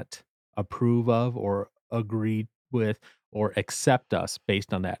not approve of or agree with or accept us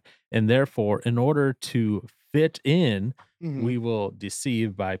based on that. And therefore, in order to fit in, Hmm. we will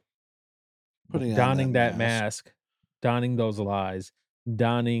deceive by Putting on that donning that mask. mask, donning those lies,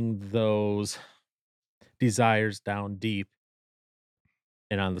 donning those desires down deep,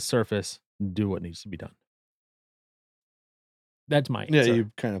 and on the surface, do what needs to be done. That's my Yeah, answer.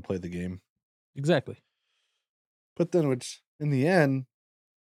 you kind of play the game, Exactly. but then which in the end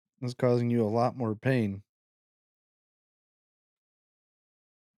is causing you a lot more pain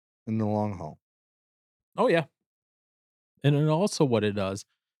in the long haul. Oh, yeah. And then also what it does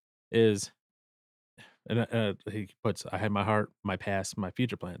is, and he puts, I had my heart, my past, my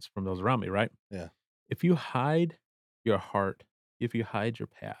future plans from those around me, right? Yeah. If you hide your heart, if you hide your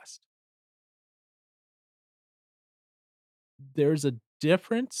past, there's a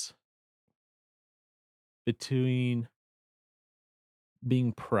difference between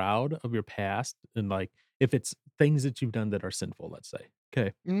being proud of your past and like if it's things that you've done that are sinful, let's say.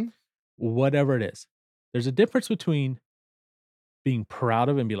 Okay. Mhm. Whatever it is. There's a difference between being proud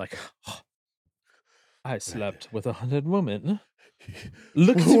of it and be like, "Oh, I What I slept with 100 women. did.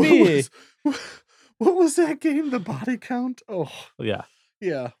 Look at What me." was what was that game? The body count? Oh, Yeah.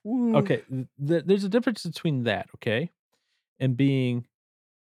 yeah. Woo. Okay. There's a difference between that, okay? And being,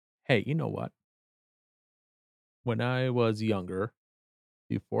 hey, you know what? When I was younger,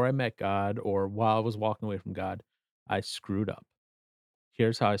 before I met God or while I was walking away from God, I screwed up.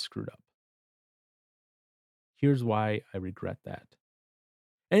 Here's how I screwed up. Here's why I regret that.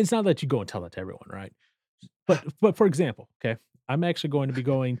 And it's not that you go and tell that to everyone, right? But for example, okay, I'm actually going to be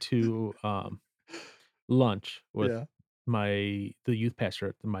going to lunch with Yeah. the youth pastor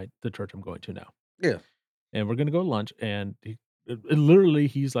at the church I'm going to now. Yeah. And we're gonna go to lunch, and literally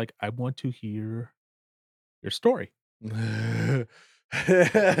he's like, "I want to hear your story." This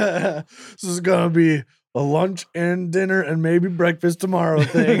is gonna be a lunch and dinner and maybe breakfast tomorrow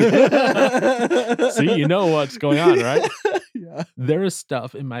thing. See, you know what's going on, right? Yeah. There is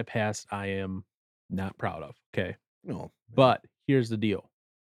stuff in my past I am not proud of, okay? No. But here's the deal.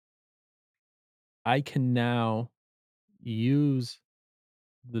 I can now use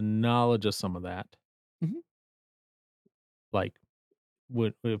the knowledge of some of that. Mhm. Like,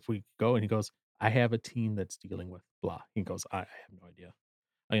 if we go and he goes, "I have a team that's dealing with blah." He goes, "I have no idea."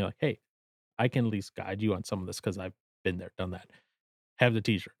 And you're like, "Hey, I can at least guide you on some of this because I've been there, done that." Have the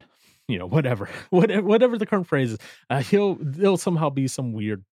T-shirt, whatever, whatever the current phrase is. There'll somehow be some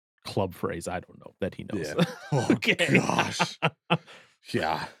weird club phrase I don't know that he knows. Yeah. Oh Okay. gosh.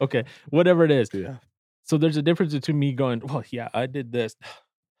 Yeah. Okay, whatever it is. Yeah. So there's a difference between me going, "Well, yeah, I did this.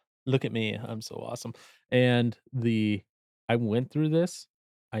 Look at me, I'm so awesome," and I went through this.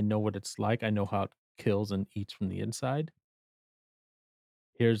 I know what it's like. I know how it kills and eats from the inside.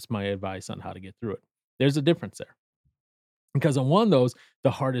 Here's my advice on how to get through it. There's a difference there. Because on one of those,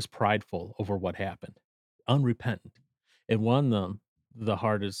 the heart is prideful over what happened, unrepentant. And one of them, the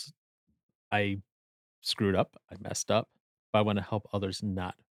heart is, I screwed up, I messed up, but I want to help others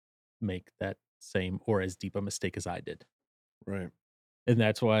not make that same or as deep a mistake as I did. Right. And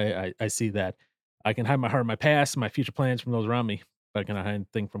that's why I see that I can hide my heart, my past, my future plans from those around me, but I can hide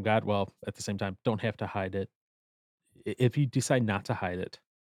anything from God. Well, at the same time, don't have to hide it. If you decide not to hide it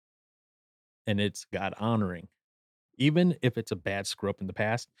and it's God honoring, even if it's a bad screw up in the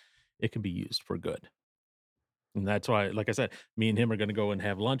past, it can be used for good. And that's why, like I said, me and him are gonna go and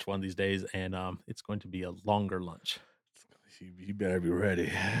have lunch one of these days, and, it's going to be a longer lunch. You better be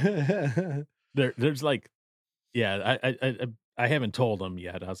ready. There's, like yeah, I haven't told him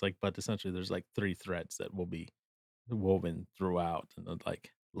yet. I was like, but essentially, there's, like, 3 threads that will be woven throughout, and I'm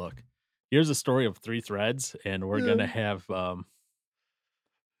like, "Look, here's a story of 3 threads, and we're Yeah. gonna have,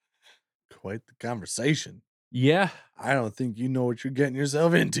 Quite the conversation. yeah. I don't think you know what you're getting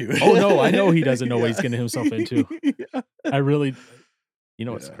yourself into. Oh, no, I know he doesn't know what he's Yeah. getting himself into. Yeah. I really you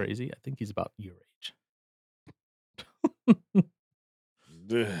know what's Yeah. crazy? I think he's about your age.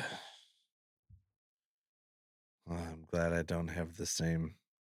 Ugh. Well, I'm glad I don't have the same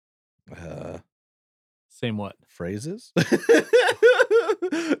uh Same what? phrases.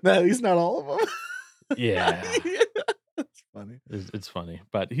 No, at least not all of them. Yeah. That's funny. It's funny,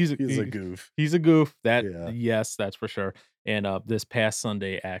 but He's a goof. he's a goof. That Yeah. yes, that's for sure. And this past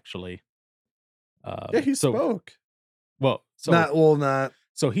Sunday, actually, Yeah, he so spoke. well, so Not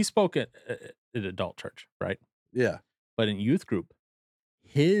so he spoke at adult church, right? yeah. But in youth group,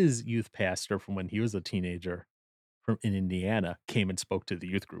 his youth pastor from when he was a teenager from in Indiana came and spoke to the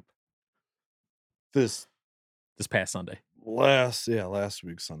youth group This this past Sunday. last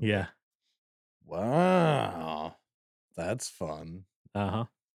week Sunday. Yeah. Wow. That's fun. Uh huh.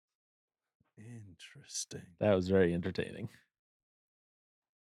 Interesting. That was very entertaining.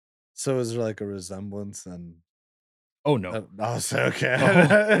 So is there like a resemblance and Oh no. I was okay.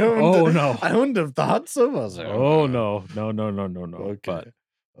 Oh, no. I wouldn't have thought so. I was like, Oh no. No. No. No. No. No. Okay. But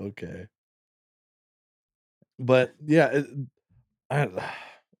Okay. But yeah, I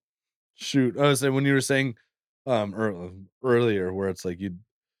shoot. I was saying when you were saying earlier where it's like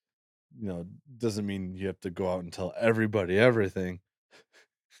doesn't mean you have to go out and tell everybody everything.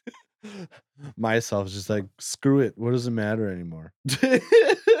 Myself is just like, screw it. What does it matter anymore?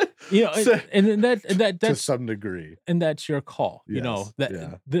 So- and to that's some degree. and that's your call. Yes,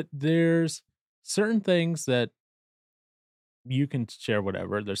 yeah. That there's certain things that you can share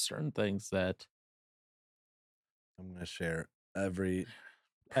whatever. There's certain things that I'm gonna share every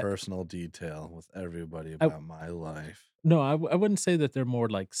I- personal detail with everybody I- about my life. no, I wouldn't say that they're more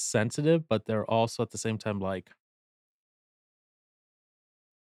like sensitive, but they're also at the same time like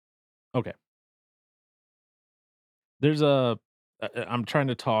okay. There's I'm trying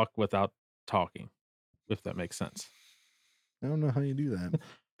to talk without talking, if that makes sense. I don't know how you do that.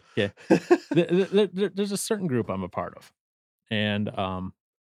 Yeah. There's a certain group I'm a part of, and on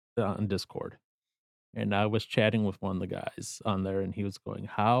Discord, and I was chatting with one of the guys on there, and he was going,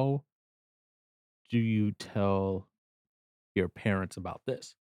 "How do you tell your parents about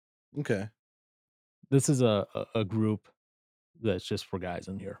this?" Okay. This is a group that's just for guys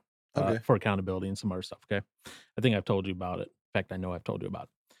in here, Okay. for accountability and some other stuff. Okay, I think I've told you about it. fact, I know I've told you about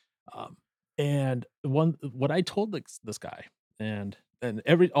it. And what I told this guy, and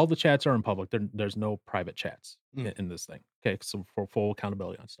all the chats are in public. There's no private chats Mm. in this thing. Okay, so for full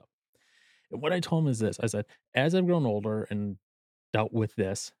accountability on stuff. And what I told him is this: I said, as I've grown older and dealt with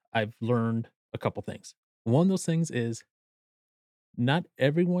this, I've learned a couple things. One of those things is not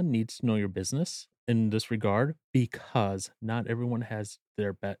everyone needs to know your business in this regard because not everyone has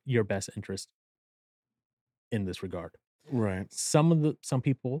your best interest in this regard. Right. Some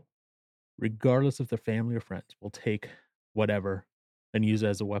people, regardless of their family or friends, will take whatever and use it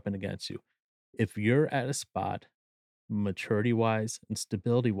as a weapon against you. If you're at a spot, maturity wise and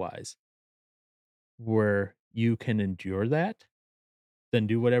stability wise, where you can endure that, then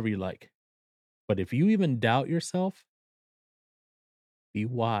do whatever you like. But if you even doubt yourself, be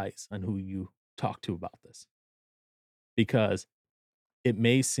wise on who you talk to about this, because it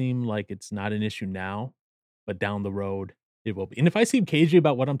may seem like it's not an issue now, but down the road it will be. And if I seem cagey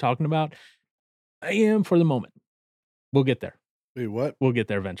about what I'm talking about, I am for the moment. We'll get there. Wait, what? We'll get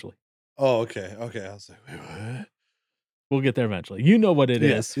there eventually. Oh, okay. Okay. I was like, wait, what? We'll get there eventually. You know what it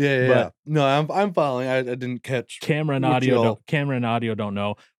is. Yeah. but No, I'm following. I didn't catch. camera and What y'all- audio don't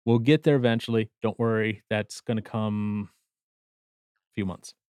know. We'll get there eventually. Don't worry. That's going to come a few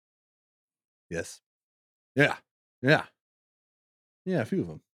months. Yes. Yeah. Yeah. Yeah. A few of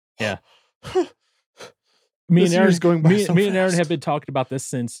them. Yeah. This year's going by so me and Aaron fast. have been talking about this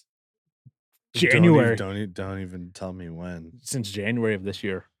since January. Don't even tell me when. Since January of this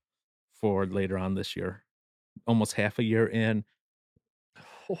year, for later on this year, almost half a year in.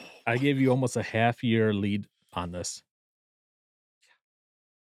 I gave you almost a half year lead on this.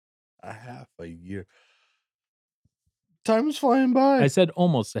 A half a year. Time's flying by. I said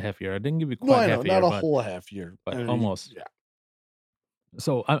almost a half year. I didn't give you no, quite I know, half a year, not a but, whole half year, but I mean, almost. Yeah.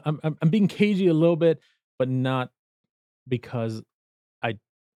 So I'm being cagey a little bit, but not because I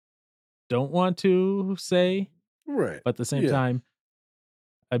don't want to say, Right. but at the same Yeah. time,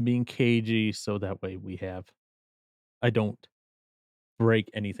 I'm being cagey so that way I don't break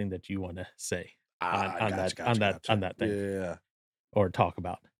anything that you want to say on that thing Yeah. or talk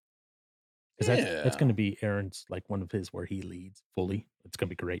about. Because that's Yeah. going to be Aaron's, like one of his where he leads fully. It's going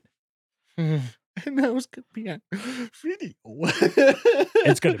to be great. And that was gonna be on video.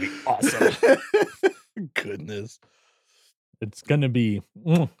 It's gonna be awesome. Goodness. It's going to be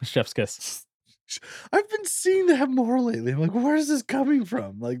chef's kiss. I've been seeing that more lately. I'm like, where is this coming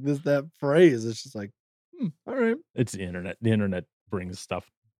from? Like that phrase. It's just like, all right. It's the internet. The internet brings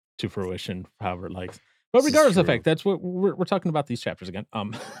stuff to fruition however it likes. But This is regardless of the true. fact, that's what we're talking about these chapters again.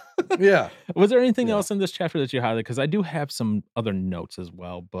 Yeah. Was there anything Yeah. else in this chapter that you highlighted? Because I do have some other notes as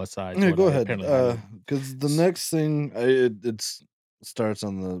well, besides. Yeah, what go I ahead. apparently highlighted. Because the next thing it starts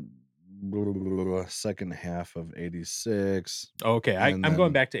on the second half of 86. Okay, and I'm going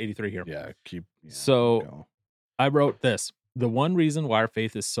then- back to 83 here. Yeah, keep. So- go. I wrote this. The one reason why our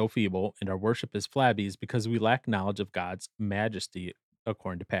faith is so feeble and our worship is flabby is because we lack knowledge of God's majesty,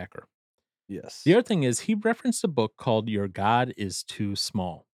 according to Packer. Yes. The other thing is he referenced a book called Your God is Too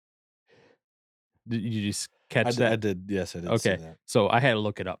Small. Did you just catch that? I did. Yes, I did. See Okay. that. So I had to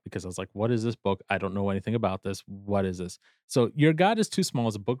look it up because I was like, what is this book? I don't know anything about this. What is this? So Your God is Too Small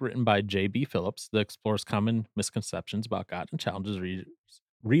is a book written by J.B. Phillips that explores common misconceptions about God and challenges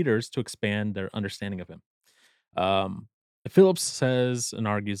readers to expand their understanding of him. Phillips says and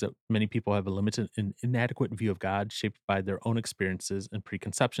argues that many people have a limited and inadequate view of God shaped by their own experiences and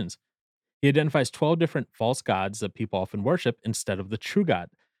preconceptions. He identifies 12 different false gods that people often worship instead of the true God,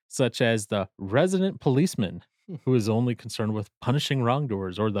 such as the resident policeman, who is only concerned with punishing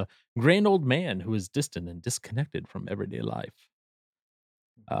wrongdoers, or the grand old man who is distant and disconnected from everyday life.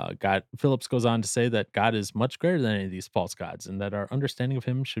 Phillips goes on to say that God is much greater than any of these false gods, and that our understanding of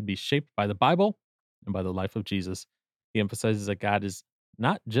him should be shaped by the Bible and by the life of Jesus. He emphasizes that God is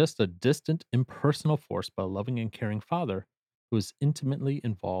not just a distant, impersonal force, but a loving and caring Father who is intimately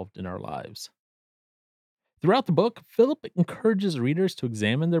involved in our lives. Throughout the book, Philip encourages readers to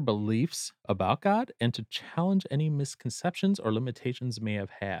examine their beliefs about God and to challenge any misconceptions or limitations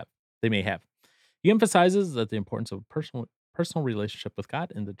they may have. He emphasizes that the importance of a personal relationship with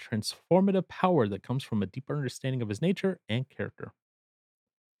God and the transformative power that comes from a deeper understanding of his nature and character.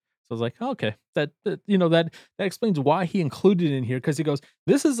 So I was like, oh, okay, that explains why he included it in here, because he goes,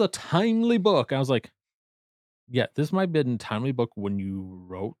 this is a timely book. I was like, yeah, this might have been a timely book when you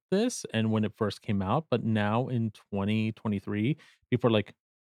wrote this and when it first came out, but now in 2023, people are like,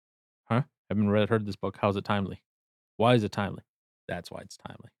 huh? Haven't heard this book. How's it timely? Why is it timely? That's why it's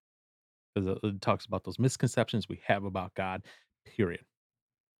timely. Because it talks about those misconceptions we have about God, period.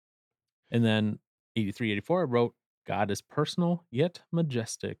 And then 83, 84, I wrote, God is personal yet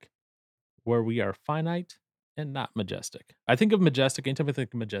majestic, where we are finite and not majestic. I think of majestic. Anytime I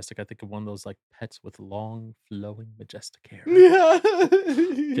think of majestic, I think of one of those like pets with long, flowing, majestic hair. Yeah.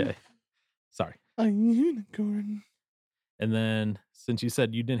 Okay. Sorry. A unicorn. And then, since you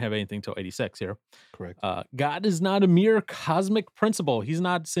said you didn't have anything till 86 here, Correct. God is not a mere cosmic principle. He's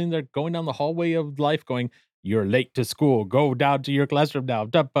not sitting there going down the hallway of life going, "You're late to school. Go down to your classroom now.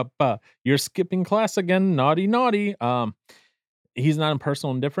 Da, ba, ba. You're skipping class again. Naughty, naughty." He's not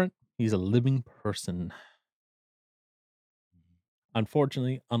impersonal and different. He's a living person.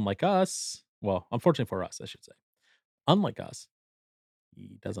 Unfortunately, unlike us, well, unfortunately for us, I should say, unlike us,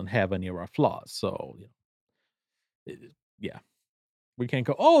 he doesn't have any of our flaws. So, yeah, we can't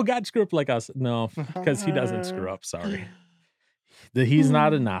go, "Oh, God screwed up like us." No, because he doesn't screw up. Sorry. He's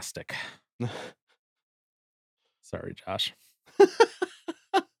not a Gnostic. Sorry, Josh.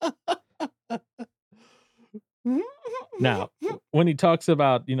 Now, when he talks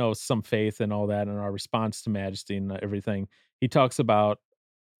about, some faith and all that and our response to majesty and everything, he talks about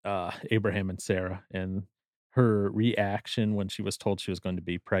Abraham and Sarah and her reaction when she was told she was going to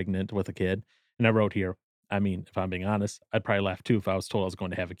be pregnant with a kid. And I wrote here, I mean, if I'm being honest, I'd probably laugh too if I was told I was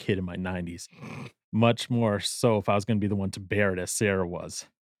going to have a kid in my 90s. Much more so if I was going to be the one to bear it as Sarah was.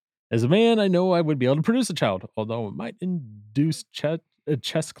 As a man, I know I would be able to produce a child, although it might induce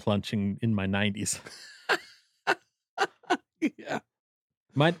chest clenching in my 90s. Yeah.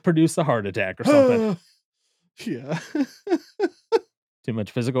 Might produce a heart attack or something. Yeah. Too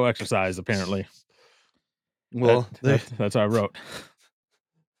much physical exercise, apparently. Well, that's what I wrote.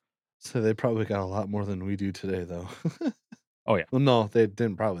 So they probably got a lot more than we do today, though. Oh, yeah. Well, no, they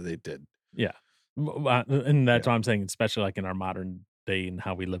didn't. Probably they did. Yeah. And that's what I'm saying, especially like in our modern day and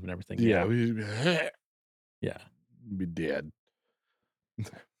how we live and everything. Yeah. Yeah. Be dead.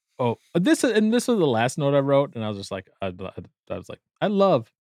 Oh, this was the last note I wrote, and I was just like, I was like, I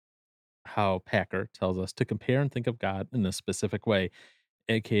love how Packer tells us to compare and think of God in a specific way,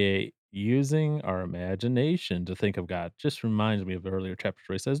 aka using our imagination to think of God. Just reminds me of earlier chapters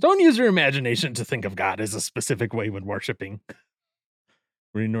where he says, "Don't use your imagination to think of God as a specific way when worshiping."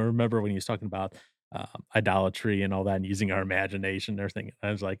 Remember when he was talking about idolatry and all that, and using our imagination and everything. I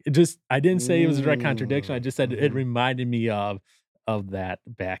was like, I didn't say it was a direct contradiction. I just said it reminded me of that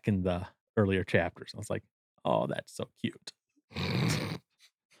back in the earlier chapters. I was like, oh, that's so cute.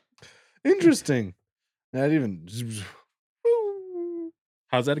 Interesting. Not even.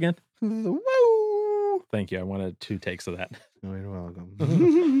 How's that again? Woo! Thank you. I wanted 2 takes of that. Oh, you're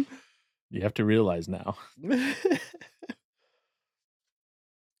welcome. You have to realize now.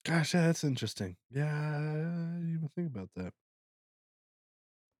 Gosh, yeah, that's interesting. Yeah, I didn't even think about that.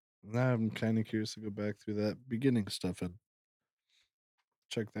 Now I'm kind of curious to go back through that beginning stuff and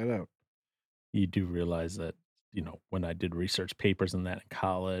check that out. You do realize that, when I did research papers and that in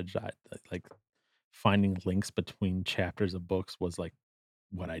college, I like finding links between chapters of books was like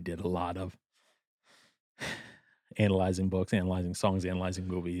what I did a lot of. Analyzing books, analyzing songs, analyzing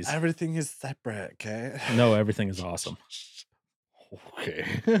movies. Everything is separate, okay? No, everything is awesome. Okay.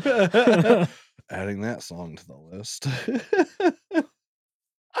 Adding that song to the list.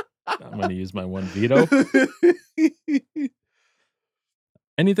 I'm going to use my one veto.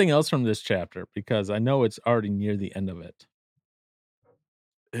 Anything else from this chapter? Because I know it's already near the end of it.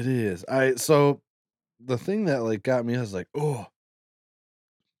 It is. So the thing that like got me, I was like, oh,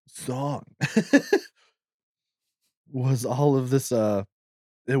 song. Was all of this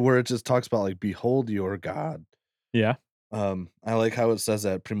where it just talks about like behold your God. Yeah. I like how it says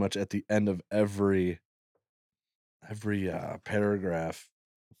that pretty much at the end of every paragraph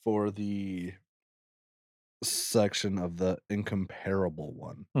for the section of the incomparable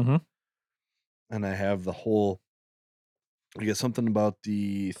one. Mm-hmm. And I have the whole, I guess something about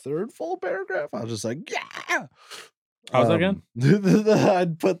the third full paragraph. I was just like, yeah. How's that again?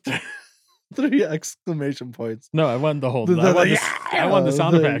 I'd put 3 exclamation points. No, I want the whole. I want the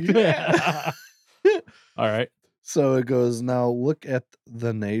sound effect. Yeah. All right. So it goes, now look at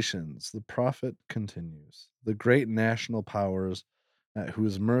the nations. The prophet continues. The great national powers at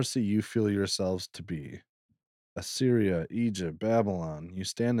whose mercy you feel yourselves to be. Assyria, Egypt, Babylon, you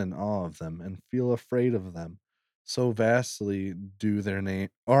stand in awe of them and feel afraid of them. So vastly do their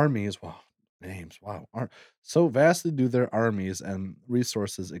so vastly do their armies and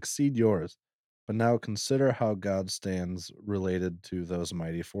resources exceed yours. But now consider how God stands related to those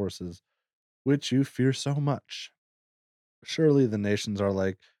mighty forces, which you fear so much. Surely the nations are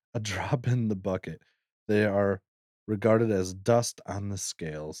like a drop in the bucket. They are regarded as dust on the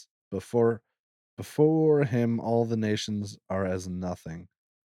scales. Before him, all the nations are as nothing.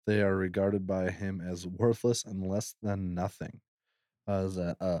 they are regarded by him as worthless and less than nothing. Is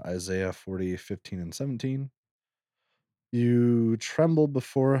that Isaiah 40:15 and 17? You tremble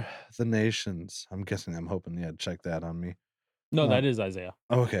before the nations. I'm hoping you had checked that on me. No, Uh, that is Isaiah.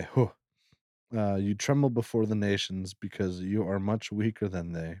 okay. Whew. You tremble before the nations because you are much weaker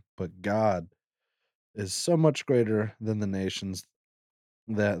than they, but God is so much greater than the nations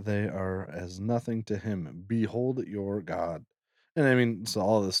that they are as nothing to him. Behold your God. And I mean, so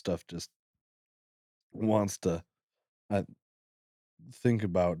all this stuff just wants to uh, think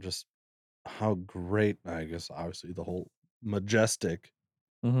about just how great, I guess, obviously, the whole majestic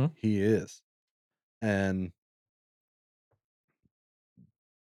Mhm. he is. And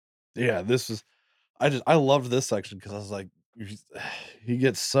yeah, this is, I loved this section because I was like, he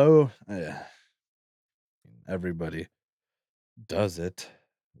gets so, everybody does it,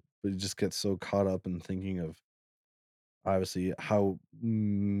 but he just gets so caught up in thinking of obviously how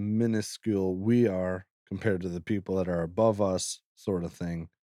minuscule we are compared to the people that are above us, sort of thing.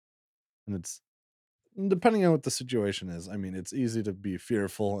 And it's depending on what the situation is. I mean, it's easy to be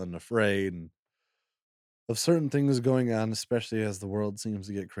fearful and afraid and of certain things going on, especially as the world seems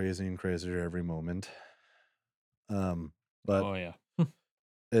to get crazy and crazier every moment. But Oh, yeah.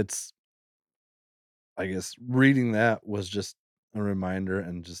 it's, I guess, reading that was just a reminder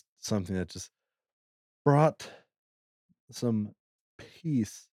and just something that just brought some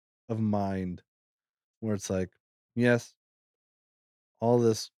peace of mind where it's like, yes, all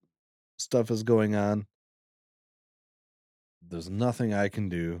this stuff is going on. There's nothing I can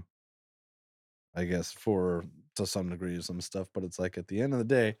do, I guess, for to some degree, some stuff, but it's like at the end of the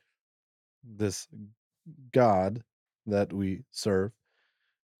day, this God that we serve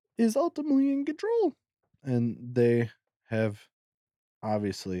is ultimately in control. And they have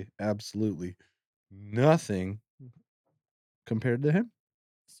obviously absolutely nothing compared to him.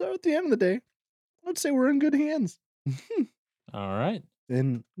 So at the end of the day, I'd say we're in good hands. All right.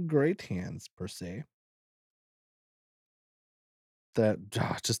 In great hands, per se. That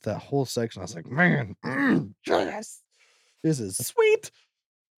just that whole section, I was like, man, yes, this is sweet.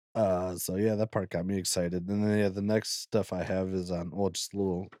 So yeah, that part got me excited. And then yeah, the next stuff I have is on well, just a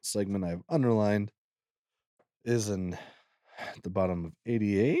little segment I've underlined is in at the bottom of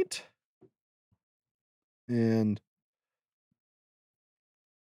 88. And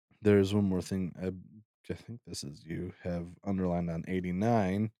there's one more thing I think this is you have underlined on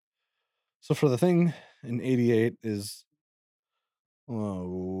 89. So for the thing in 88 is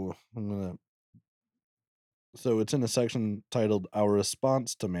oh I'm gonna so it's in a section titled Our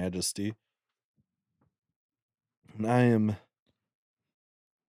Response to Majesty. And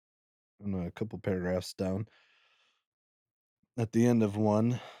I'm a couple paragraphs down. At the end of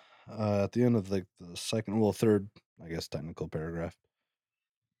one, at the end of the second, well, third, I guess, technical paragraph.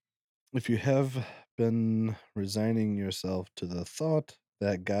 If you have been resigning yourself to the thought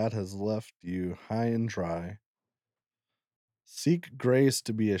that God has left you high and dry, seek grace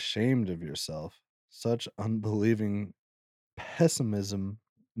to be ashamed of yourself. Such unbelieving pessimism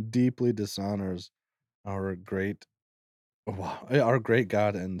deeply dishonors our great, wow, our great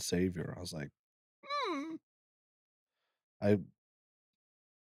God and Savior. I was like, "Hmm." I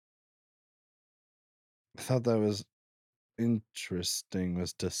thought that was interesting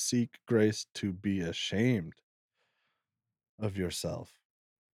was to seek grace to be ashamed of yourself.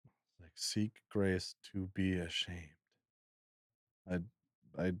 Like seek grace to be ashamed. I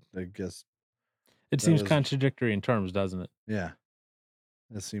I guess It that seems was contradictory in terms, doesn't it? yeah,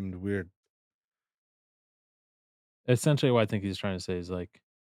 that seemed weird. Essentially, what I think he's trying to say is like,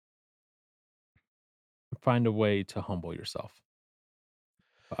 find a way to humble yourself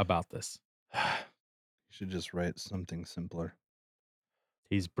about this. You should just write something simpler.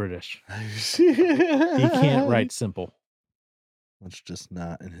 He's British. He can't That's write simple. just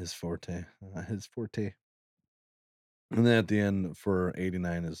not in his forte. Not his forte. And then at the end for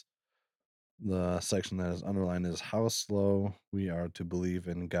 89 is the section that is underlined is how slow we are to believe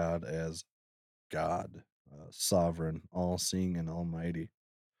in God as God, sovereign, all seeing, and almighty.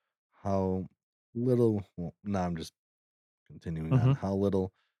 How little, well, now I'm just continuing on, Mhm. how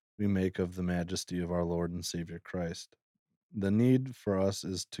little we make of the majesty of our Lord and Savior Christ. The need for us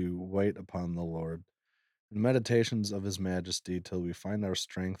is to wait upon the Lord in meditations of his majesty till we find our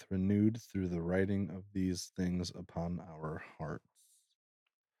strength renewed through the writing of these things upon our hearts.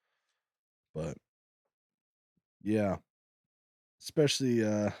 But yeah, especially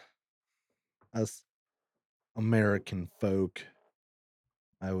us American folk,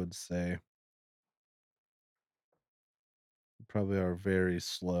 I would say, probably are very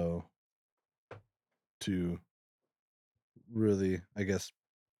slow to really, I guess,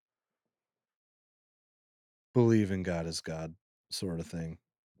 believe in God as God sort of thing.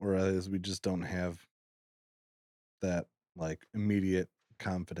 Whereas we just don't have that like immediate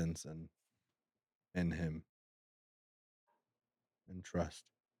confidence in him and trust.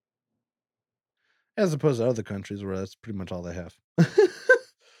 As opposed to other countries where that's pretty much all they have.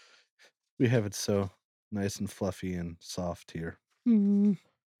 We have it so nice and fluffy and soft here.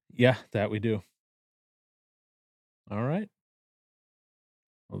 Yeah, that we do. All right.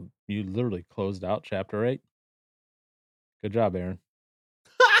 Well, you literally closed out chapter 8. Good job, Aaron.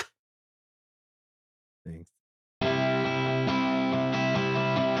 Thanks.